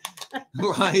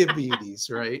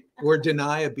 Liabetes, right? Or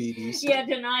deniabetes. Yeah,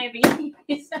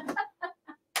 deniabetes.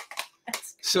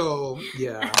 So,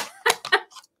 yeah.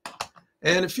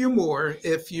 And a few more.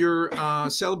 If you're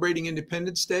celebrating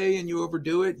Independence Day and you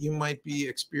overdo it, you might be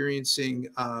experiencing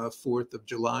 4th of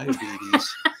July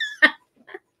diabetes.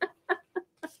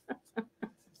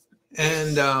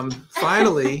 And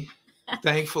finally,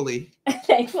 thankfully,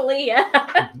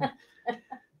 yeah.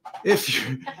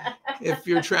 if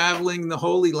you're traveling the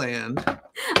Holy Land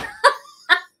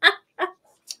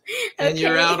and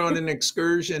you're out on an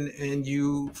excursion and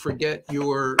you forget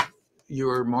your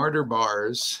martyr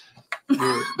bars.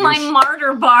 My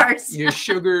martyr bars. Your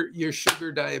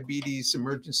sugar diabetes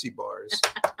emergency bars.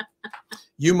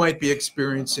 You might be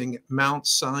experiencing Mount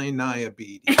Sinai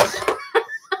diabetes.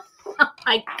 Oh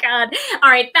my God. All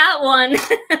right, that one.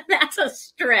 That's a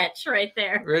stretch right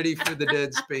there. Ready for the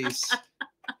dead space.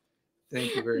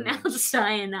 Thank you very much. Mount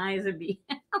Sinai diabetes.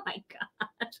 Oh my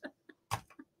God.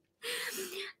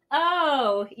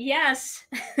 Oh, yes.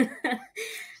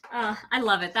 I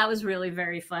love it. That was really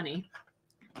very funny.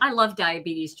 I love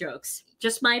diabetes jokes.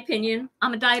 Just my opinion.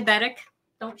 I'm a diabetic.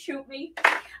 Don't shoot me.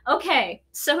 Okay,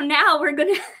 so now we're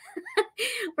gonna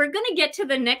get to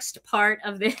the next part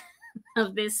of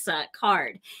this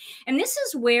card, and this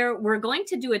is where we're going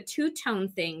to do a two-tone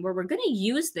thing where we're going to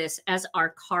use this as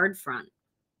our card front,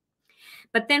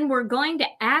 but then we're going to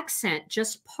accent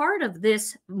just part of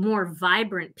this more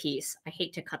vibrant piece. I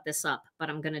hate to cut this up, but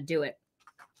I'm going to do it.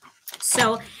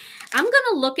 So I'm going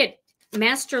to look at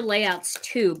Master Layouts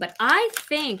 2, but I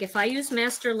think if I use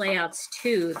Master Layouts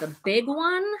 2, the big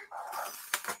one,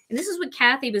 and this is what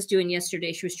Kathy was doing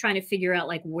yesterday. She was trying to figure out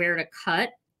like where to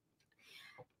cut.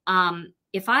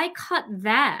 If I cut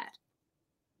that,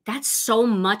 that's so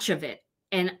much of it,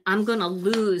 and I'm going to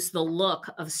lose the look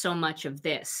of so much of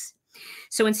this.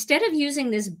 So instead of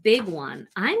using this big one,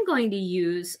 I'm going to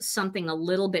use something a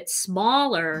little bit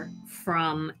smaller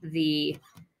from the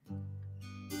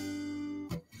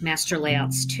Master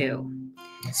Layouts 2.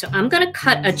 So I'm going to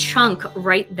cut a chunk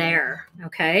right there,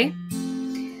 okay?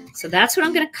 So that's what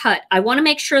I'm going to cut. I want to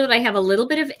make sure that I have a little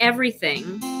bit of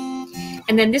everything.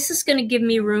 And then this is going to give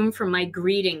me room for my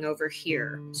greeting over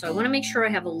here. So I want to make sure I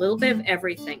have a little bit of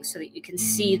everything so that you can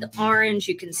see the orange,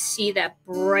 you can see that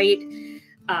bright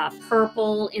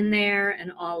purple in there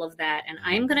and all of that. And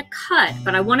I'm going to cut,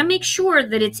 but I want to make sure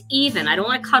that it's even. I don't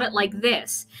want to cut it like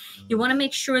this. You want to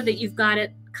make sure that you've got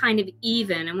it kind of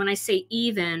even. And when I say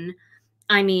even,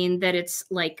 I mean that it's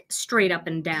like straight up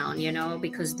and down, you know,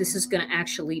 because this is going to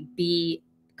actually be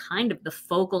kind of the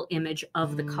focal image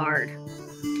of the card.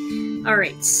 All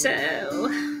right, so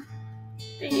I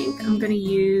think I'm going to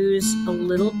use a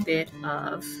little bit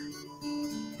of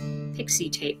pixie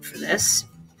tape for this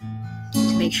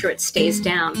to make sure it stays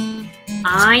down.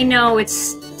 I know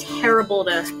it's terrible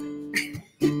to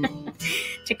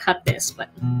to cut this, but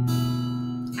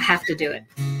I have to do it.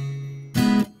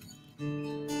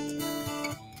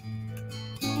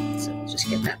 So we'll just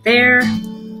get that there,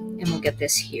 and we'll get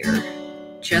this here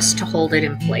just to hold it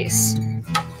in place.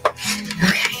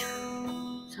 Okay,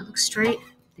 does that look straight?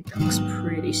 I think that looks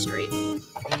pretty straight.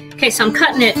 Okay, so I'm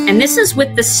cutting it, and this is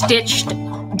with the stitched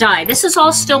die. This is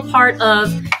all still part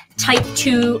of type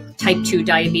 2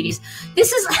 diabetes.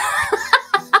 This is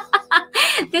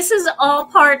this is all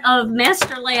part of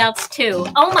master layouts too.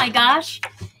 Oh my gosh.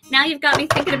 Now you've got me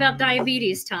thinking about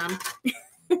diabetes, Tom.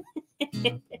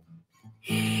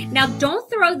 Now don't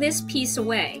throw this piece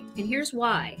away. And here's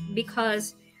why.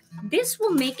 Because this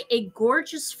will make a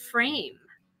gorgeous frame.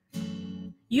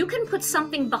 You can put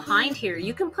something behind here.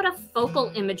 You can put a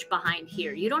focal image behind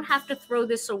here. You don't have to throw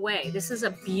this away. This is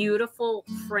a beautiful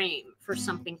frame for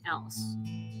something else.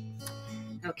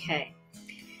 Okay.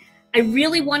 I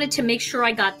really wanted to make sure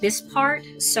I got this part,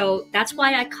 so that's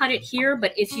why I cut it here.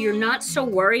 But if you're not so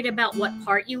worried about what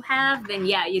part you have, then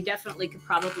yeah, you definitely could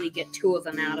probably get 2 of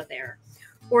them out of there.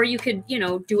 Or you could, you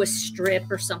know, do a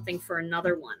strip or something for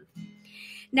another one.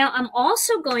 Now, I'm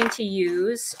also going to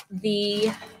use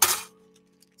the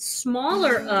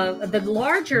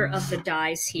larger of the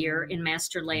dies here in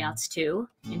master layouts too,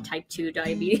 in type 2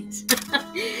 diabetes.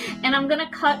 And I'm going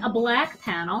to cut a black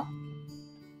panel.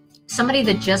 Somebody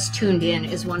that just tuned in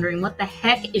is wondering, what the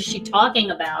heck is she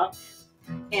talking about?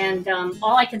 And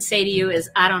all I can say to you is,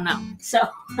 I don't know. So,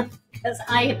 because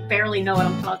I barely know what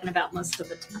I'm talking about most of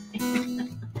the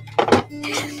time.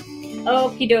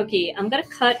 Okie dokie. I'm going to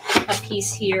cut a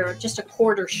piece here, just a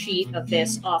 1/4 sheet of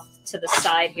this off to the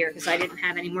side here, because I didn't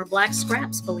have any more black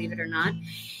scraps, believe it or not.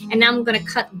 And now I'm going to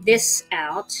cut this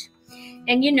out.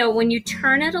 And you know, when you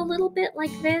turn it a little bit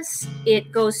like this,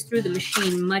 it goes through the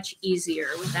machine much easier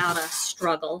without a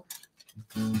struggle.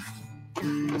 Oh,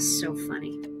 that's so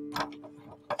funny.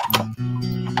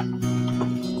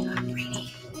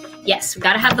 Yes, we've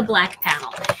got to have the black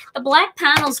panel. The black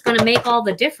panel is going to make all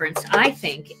the difference, I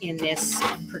think, in this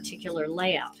particular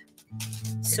layout.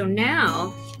 So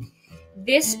now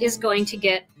this is going to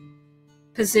get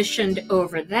positioned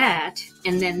over that,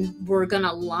 and then we're going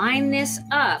to line this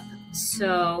up.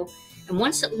 So, and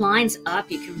once it lines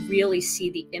up, you can really see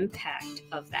the impact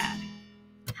of that.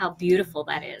 How beautiful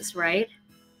that is, right?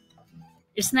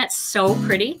 Isn't that so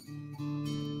pretty?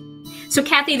 So,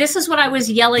 Kathy, this is what I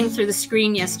was yelling through the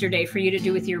screen yesterday for you to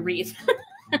do with your wreath.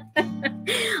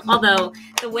 Although,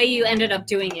 the way you ended up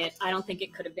doing it, I don't think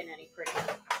it could have been any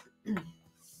prettier.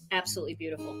 Absolutely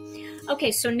beautiful. Okay,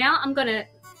 so now I'm going to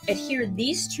adhere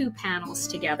these 2 panels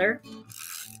together.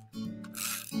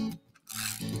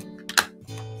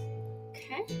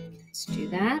 Let's do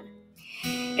that.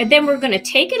 And then we're going to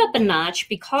take it up a notch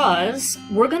because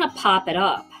we're going to pop it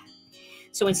up.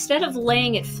 So instead of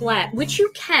laying it flat, which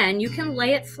you can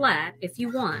lay it flat if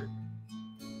you want.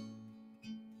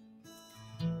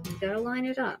 You got to line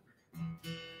it up.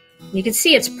 You can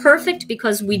see it's perfect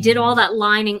because we did all that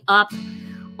lining up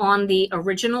on the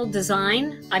original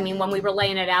design. I mean, when we were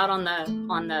laying it out on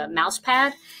the mouse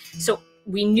pad. So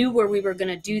we knew where we were going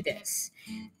to do this.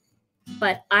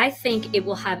 But I think it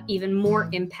will have even more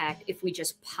impact if we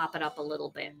just pop it up a little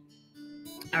bit.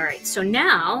 All right, so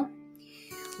now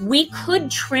we could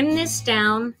trim this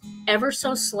down ever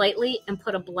so slightly and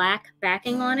put a black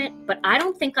backing on it, but I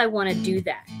don't think I want to do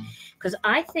that because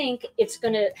I think it's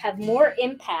going to have more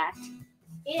impact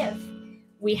if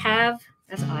we have,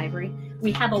 that's ivory,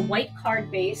 we have a white card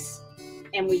base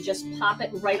and we just pop it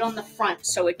right on the front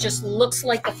so it just looks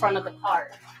like the front of the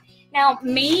card. Now,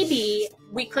 maybe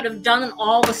we could have done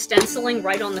all the stenciling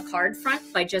right on the card front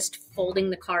by just folding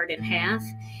the card in half.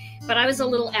 But I was a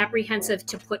little apprehensive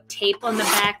to put tape on the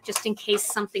back just in case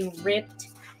something ripped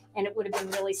and it would have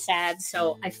been really sad.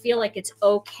 So I feel like it's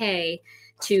okay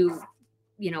to,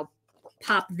 you know,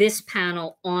 pop this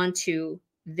panel onto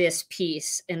this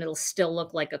piece and it'll still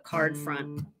look like a card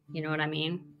front. You know what I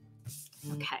mean?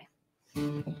 Okay.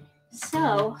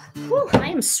 So, whew, I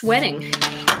am sweating.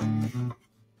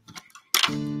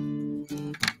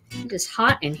 It is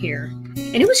hot in here.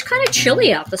 And it was kind of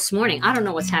chilly out this morning. I don't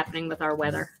know what's happening with our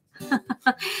weather.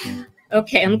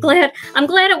 Okay, I'm glad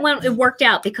it worked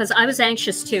out because I was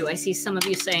anxious too. I see some of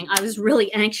you saying I was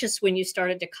really anxious when you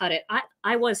started to cut it.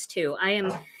 I was too. I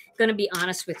am going to be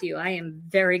honest with you. I am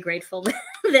very grateful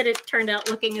that it turned out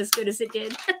looking as good as it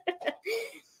did.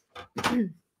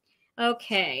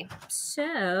 Okay,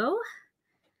 so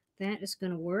that is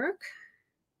going to work.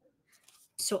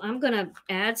 So I'm going to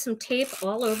add some tape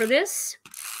all over this.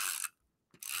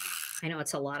 I know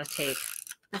it's a lot of tape.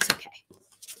 That's okay.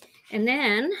 And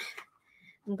then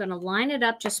I'm going to line it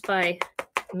up just by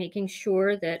making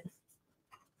sure that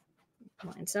it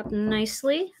lines up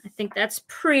nicely. I think that's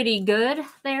pretty good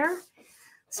there.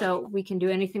 So we can do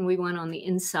anything we want on the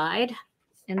inside.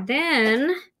 And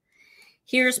then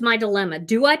here's my dilemma.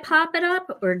 Do I pop it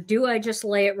up or do I just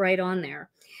lay it right on there?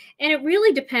 And it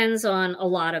really depends on a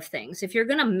lot of things. If you're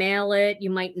going to mail it,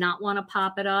 you might not want to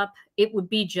pop it up. It would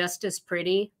be just as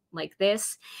pretty like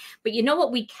this. But you know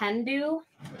what we can do?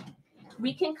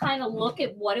 We can kind of look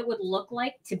at what it would look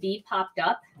like to be popped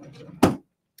up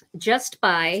just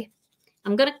by,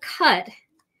 I'm going to cut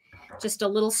just a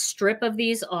little strip of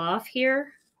these off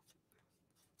here.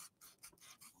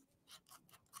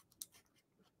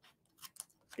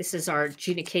 This is our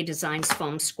Gina K Designs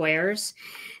foam squares.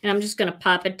 And I'm just going to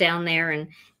pop it down there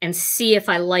and see if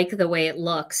I like the way it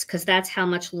looks, because that's how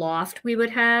much loft we would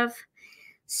have.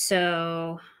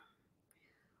 So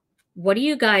what do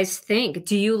you guys think?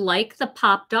 Do you like the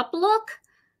popped up look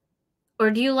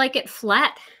or do you like it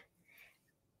flat?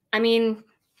 I mean,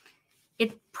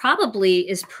 it probably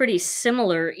is pretty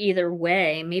similar either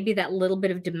way. Maybe that little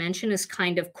bit of dimension is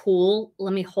kind of cool.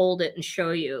 Let me hold it and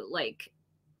show you. Like,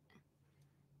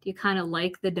 do you kind of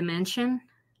like the dimension?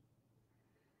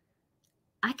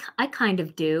 I kind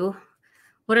of do.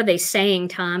 What are they saying,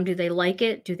 Tom? Do they like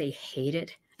it? Do they hate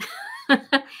it?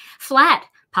 Flat,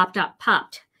 popped up,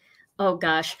 popped. Oh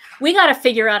gosh, we got to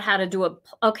figure out how to do it.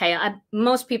 Okay,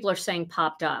 most people are saying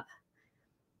popped up.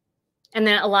 And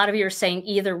then a lot of you are saying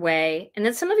either way. And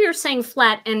then some of you are saying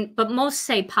flat, but most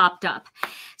say popped up.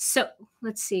 So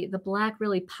let's see, the black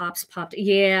really popped.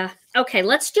 Yeah, okay,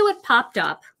 let's do it popped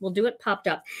up. We'll do it popped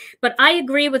up. But I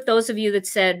agree with those of you that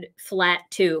said flat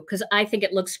too, because I think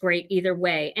it looks great either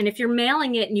way. And if you're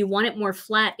mailing it and you want it more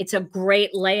flat, it's a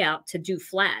great layout to do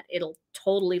flat. It'll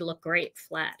totally look great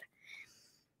flat.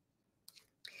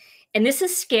 And this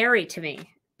is scary to me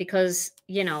because,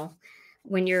 you know,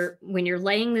 when you're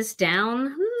laying this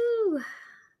down, whoo,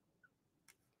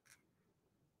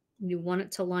 you want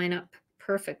it to line up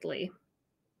perfectly.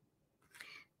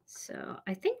 So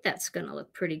I think that's going to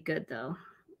look pretty good though.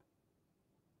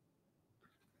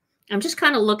 I'm just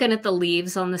kind of looking at the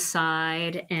leaves on the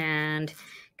side and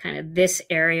kind of this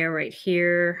area right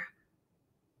here.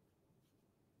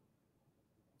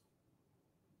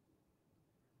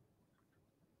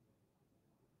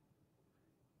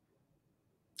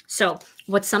 So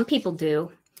what some people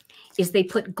do is they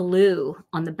put glue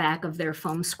on the back of their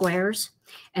foam squares,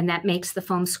 and that makes the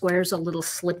foam squares a little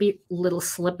slippery.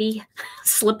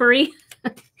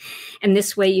 And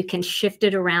this way you can shift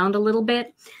it around a little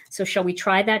bit. So shall we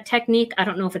try that technique? I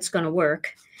don't know if it's going to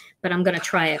work, but I'm going to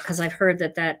try it because I've heard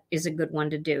that that is a good one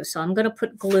to do. So I'm going to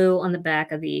put glue on the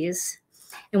back of these.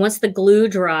 And once the glue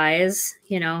dries,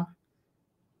 you know,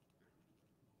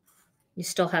 you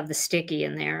still have the sticky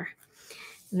in there.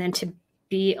 And then to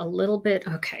be a little bit,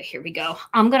 okay, here we go.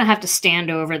 I'm going to have to stand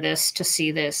over this to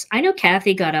see this. I know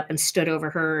Kathy got up and stood over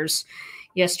hers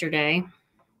yesterday.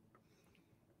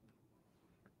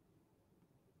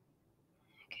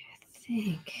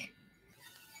 Okay,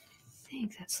 I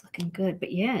think that's looking good.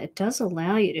 But yeah, it does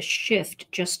allow you to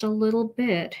shift just a little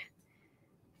bit.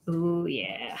 Oh,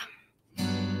 yeah.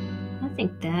 I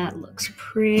think that looks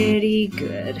pretty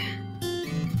good.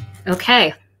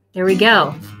 Okay, there we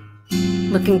go.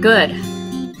 Looking good.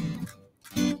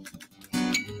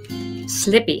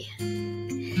 Slippy.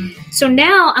 So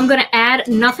now I'm going to add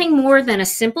nothing more than a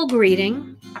simple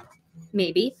greeting,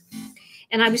 maybe.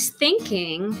 And I was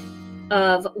thinking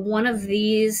of one of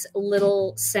these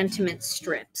little sentiment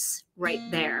strips right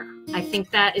there. I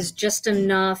think that is just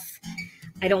enough.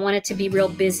 I don't want it to be real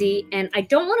busy. And I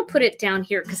don't want to put it down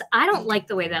here because I don't like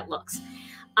the way that looks.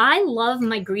 I love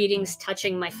my greetings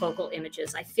touching my focal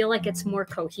images. I feel like it's more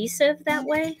cohesive that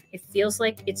way. It feels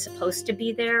like it's supposed to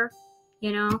be there,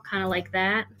 you know, kind of like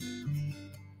that.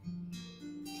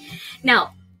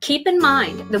 Now, keep in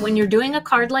mind that when you're doing a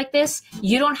card like this,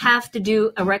 you don't have to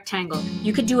do a rectangle.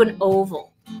 You could do an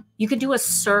oval. You could do a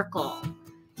circle.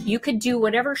 You could do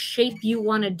whatever shape you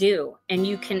want to do, and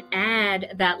you can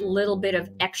add that little bit of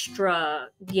extra,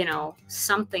 you know,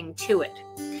 something to it.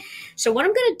 So what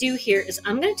I'm going to do here is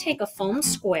I'm going to take a foam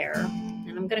square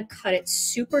and I'm going to cut it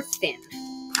super thin.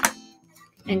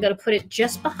 And I'm going to put it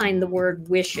just behind the word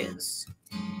wishes.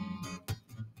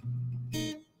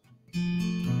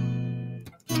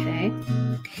 Okay.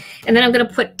 And then I'm going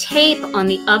to put tape on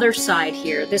the other side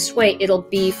here. This way it'll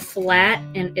be flat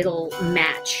and it'll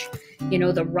match. You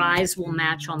know, the rise will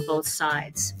match on both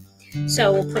sides.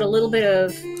 So we'll put a little bit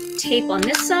of tape on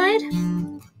this side,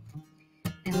 and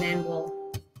then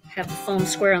we'll have the foam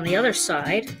square on the other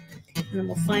side. And then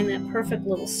we'll find that perfect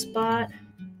little spot.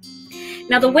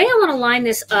 Now the way I want to line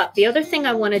this up, the other thing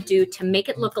I want to do to make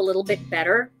it look a little bit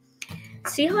better,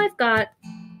 see how I've got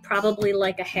probably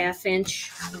like a 1/2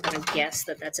 inch, I'm going to guess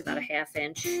that that's about a 1/2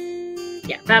 inch.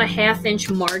 Yeah, about a 1/2 inch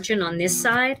margin on this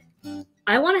side.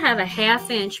 I want to have a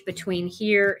 1/2 inch between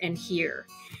here and here.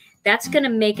 That's going to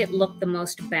make it look the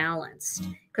most balanced,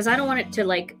 because I don't want it to,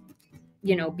 like,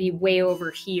 you know, be way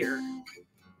over here.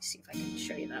 Let's see if I can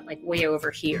show you that, like way over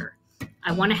here.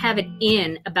 I want to have it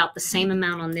in about the same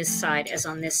amount on this side as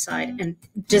on this side. And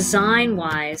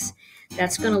design-wise,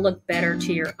 that's going to look better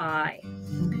to your eye.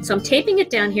 So I'm taping it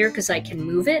down here because I can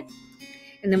move it.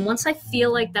 And then once I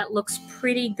feel like that looks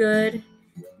pretty good,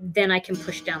 then I can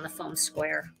push down the foam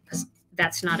square, because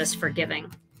that's not as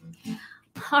forgiving.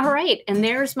 All right, and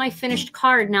there's my finished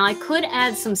card. Now I could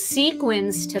add some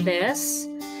sequins to this,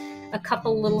 a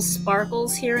couple little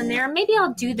sparkles here and there. Maybe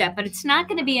I'll do that, but it's not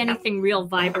going to be anything real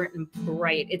vibrant and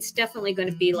bright. It's definitely going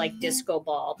to be like disco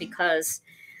ball, because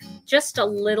just a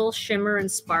little shimmer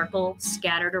and sparkle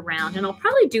scattered around. And I'll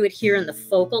probably do it here in the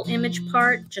focal image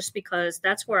part, just because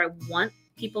that's where I want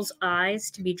people's eyes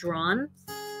to be drawn.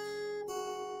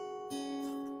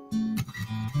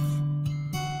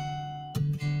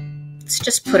 Let's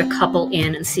just put a couple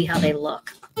in and see how they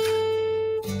look.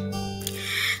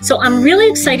 So I'm really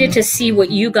excited to see what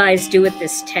you guys do with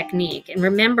this technique. And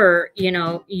remember, you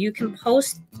know, you can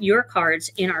post your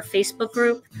cards in our Facebook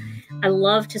group. I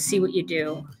love to see what you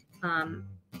do.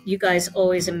 You guys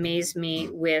always amaze me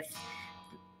with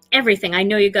everything. I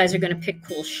know you guys are going to pick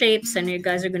cool shapes. I know you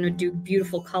guys are going to do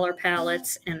beautiful color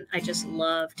palettes. And I just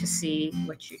love to see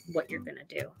what you're going to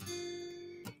do.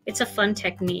 It's a fun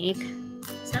technique.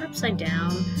 Is that upside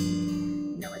down?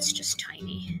 No, it's just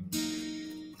tiny.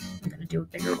 I'm going to do a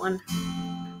bigger one.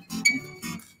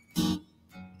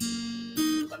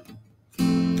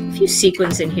 A few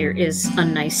sequins in here is a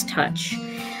nice touch.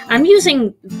 I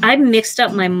mixed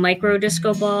up my micro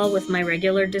disco ball with my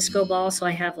regular disco ball, so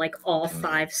I have like all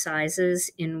 5 sizes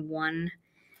in one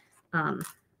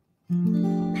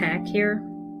pack here.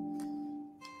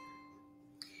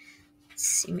 Let's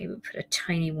see, maybe put a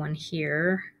tiny one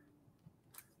here.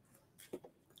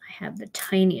 I have the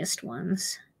tiniest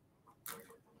ones.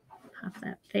 Pop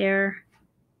that there.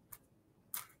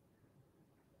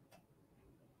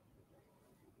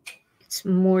 It's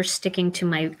more sticking to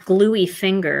my gluey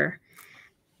finger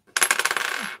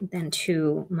than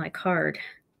to my card.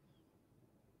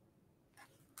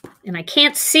 And I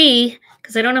can't see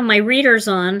because I don't have my readers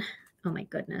on. Oh my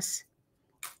goodness.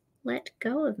 Let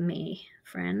go of me,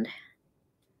 friend.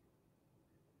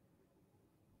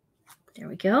 There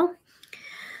we go.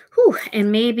 Whew,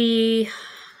 and maybe,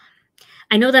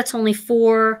 I know that's only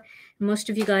 4. Most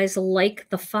of you guys like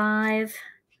the 5.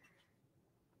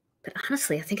 But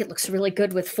honestly, I think it looks really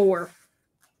good with 4.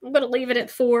 I'm going to leave it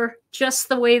at 4, just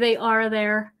the way they are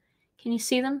there. Can you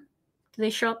see them? Do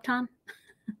they show up, Tom?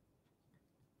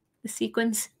 The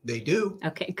sequins? They do.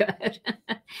 Okay, good.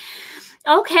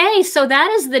 Okay, so that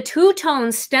is the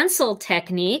two-tone stencil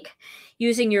technique,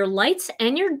 using your lights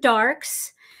and your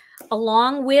darks,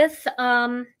 along with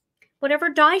whatever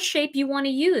die shape you want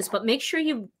to use. But make sure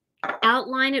you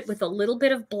outline it with a little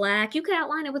bit of black. You could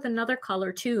outline it with another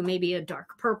color too, maybe a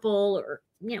dark purple, or,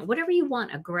 you know, whatever you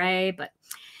want, a gray. But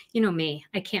you know me,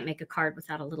 I can't make a card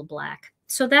without a little black.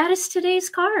 So that is today's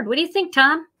card. What do you think,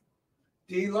 Tom?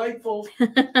 Delightful.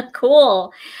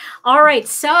 Cool. All right,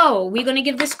 so we're going to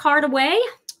give this card away?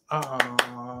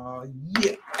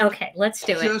 Yeah. Okay, let's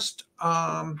do it. Just,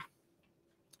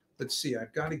 let's see.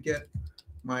 I've got to get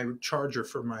my charger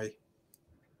for my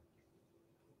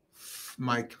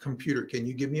computer. Can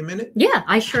you give me a minute? Yeah,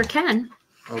 I sure can.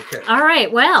 Okay. All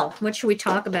right. Well, what should we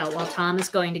talk about while Tom is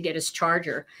going to get his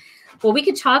charger? Well, we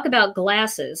could talk about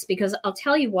glasses, because I'll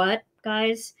tell you what,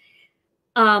 guys.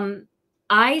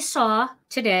 I saw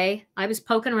today, I was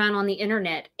poking around on the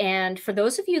internet, and for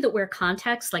those of you that wear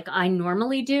contacts like I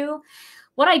normally do,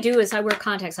 what I do is I wear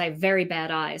contacts. I have very bad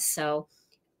eyes, so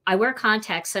I wear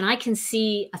contacts and I can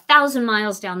see 1,000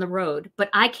 miles down the road, but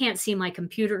I can't see my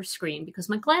computer screen because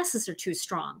my glasses are too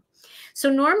strong. So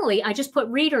normally I just put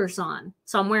readers on.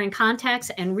 So I'm wearing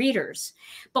contacts and readers.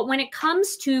 But when it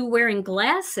comes to wearing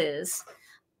glasses,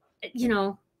 you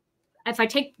know, if I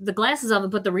take the glasses off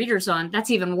and put the readers on,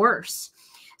 that's even worse.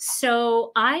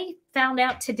 So I found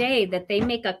out today that they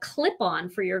make a clip-on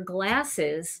for your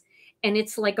glasses, and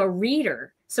it's like a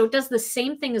reader. So it does the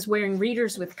same thing as wearing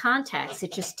readers with contacts.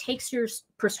 It just takes your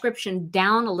prescription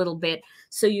down a little bit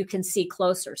so you can see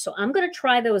closer. So I'm going to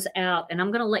try those out, and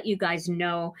I'm going to let you guys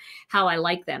know how I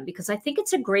like them, because I think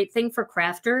it's a great thing for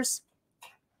crafters.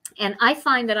 And I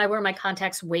find that I wear my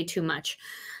contacts way too much.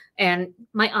 And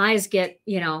my eyes get,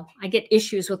 I get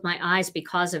issues with my eyes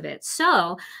because of it. So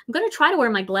I'm going to try to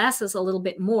wear my glasses a little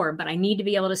bit more, but I need to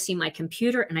be able to see my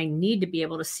computer, and I need to be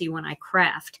able to see when I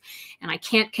craft. And I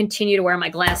can't continue to wear my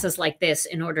glasses like this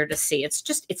in order to see.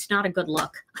 It's not a good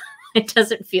look. It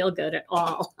doesn't feel good at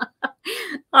all.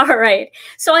 All right.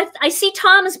 So I see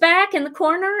Tom is back in the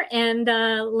corner, and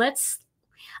I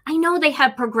know they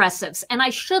have progressives, and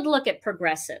I should look at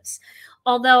progressives.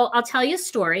 Although I'll tell you a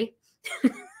story.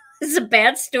 This is a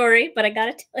bad story, but I got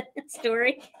to tell you a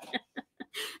story.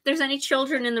 If there's any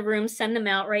children in the room, send them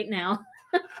out right now.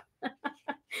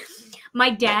 My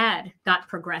dad got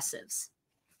progressives,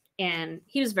 and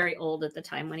he was very old at the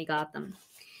time when he got them.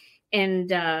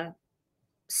 And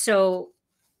so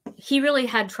he really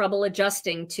had trouble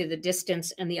adjusting to the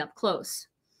distance and the up close.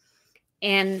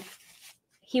 And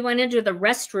he went into the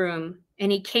restroom,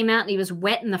 and he came out, and he was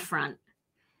wet in the front.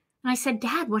 And I said,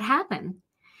 Dad, what happened?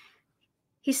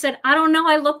 He said, I don't know.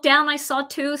 I looked down, I saw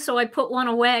two, so I put one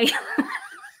away.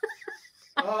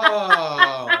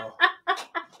 Oh.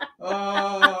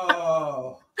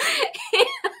 Oh.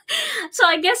 So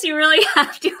I guess you really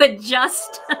have to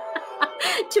adjust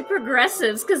to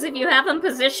progressives, because if you have them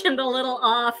positioned a little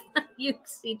off, you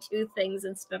see two things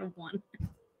instead of one.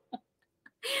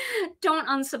 Don't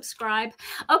unsubscribe.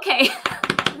 Okay.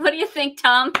 What do you think,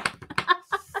 Tom?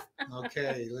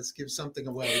 Okay, let's give something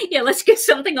away. Yeah, let's give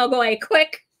something away.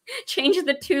 Quick. Change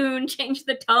the tune, change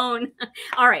the tone.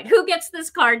 All right, who gets this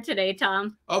card today,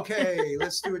 Tom? Okay,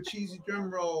 let's do a cheesy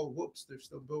drum roll. Whoops, they're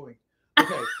still booing.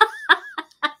 Okay.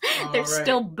 They're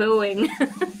still booing.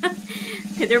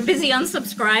 They're busy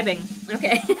unsubscribing.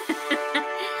 Okay.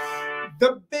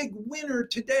 The big winner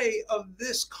today of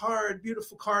this card,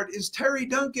 beautiful card, is Teri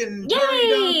Duncan.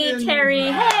 Yay,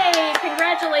 Teri. Hey,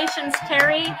 congratulations,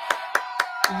 Teri.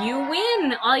 You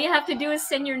win. All you have to do is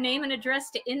send your name and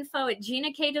address to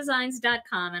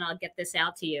info@ginakdesigns.com, and I'll get this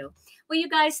out to you. Well, you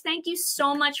guys, thank you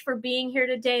so much for being here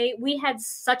today. We had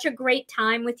such a great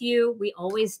time with you. We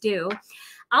always do.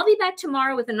 I'll be back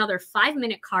tomorrow with another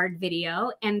 5-minute card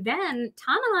video, and then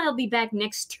Tom and I will be back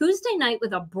next Tuesday night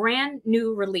with a brand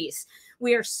new release.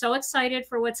 We are so excited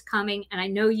for what's coming, and I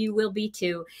know you will be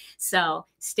too. So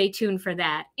stay tuned for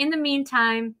that. In the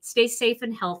meantime, stay safe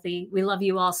and healthy. We love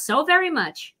you all so very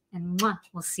much, and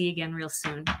we'll see you again real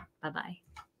soon. Bye-bye.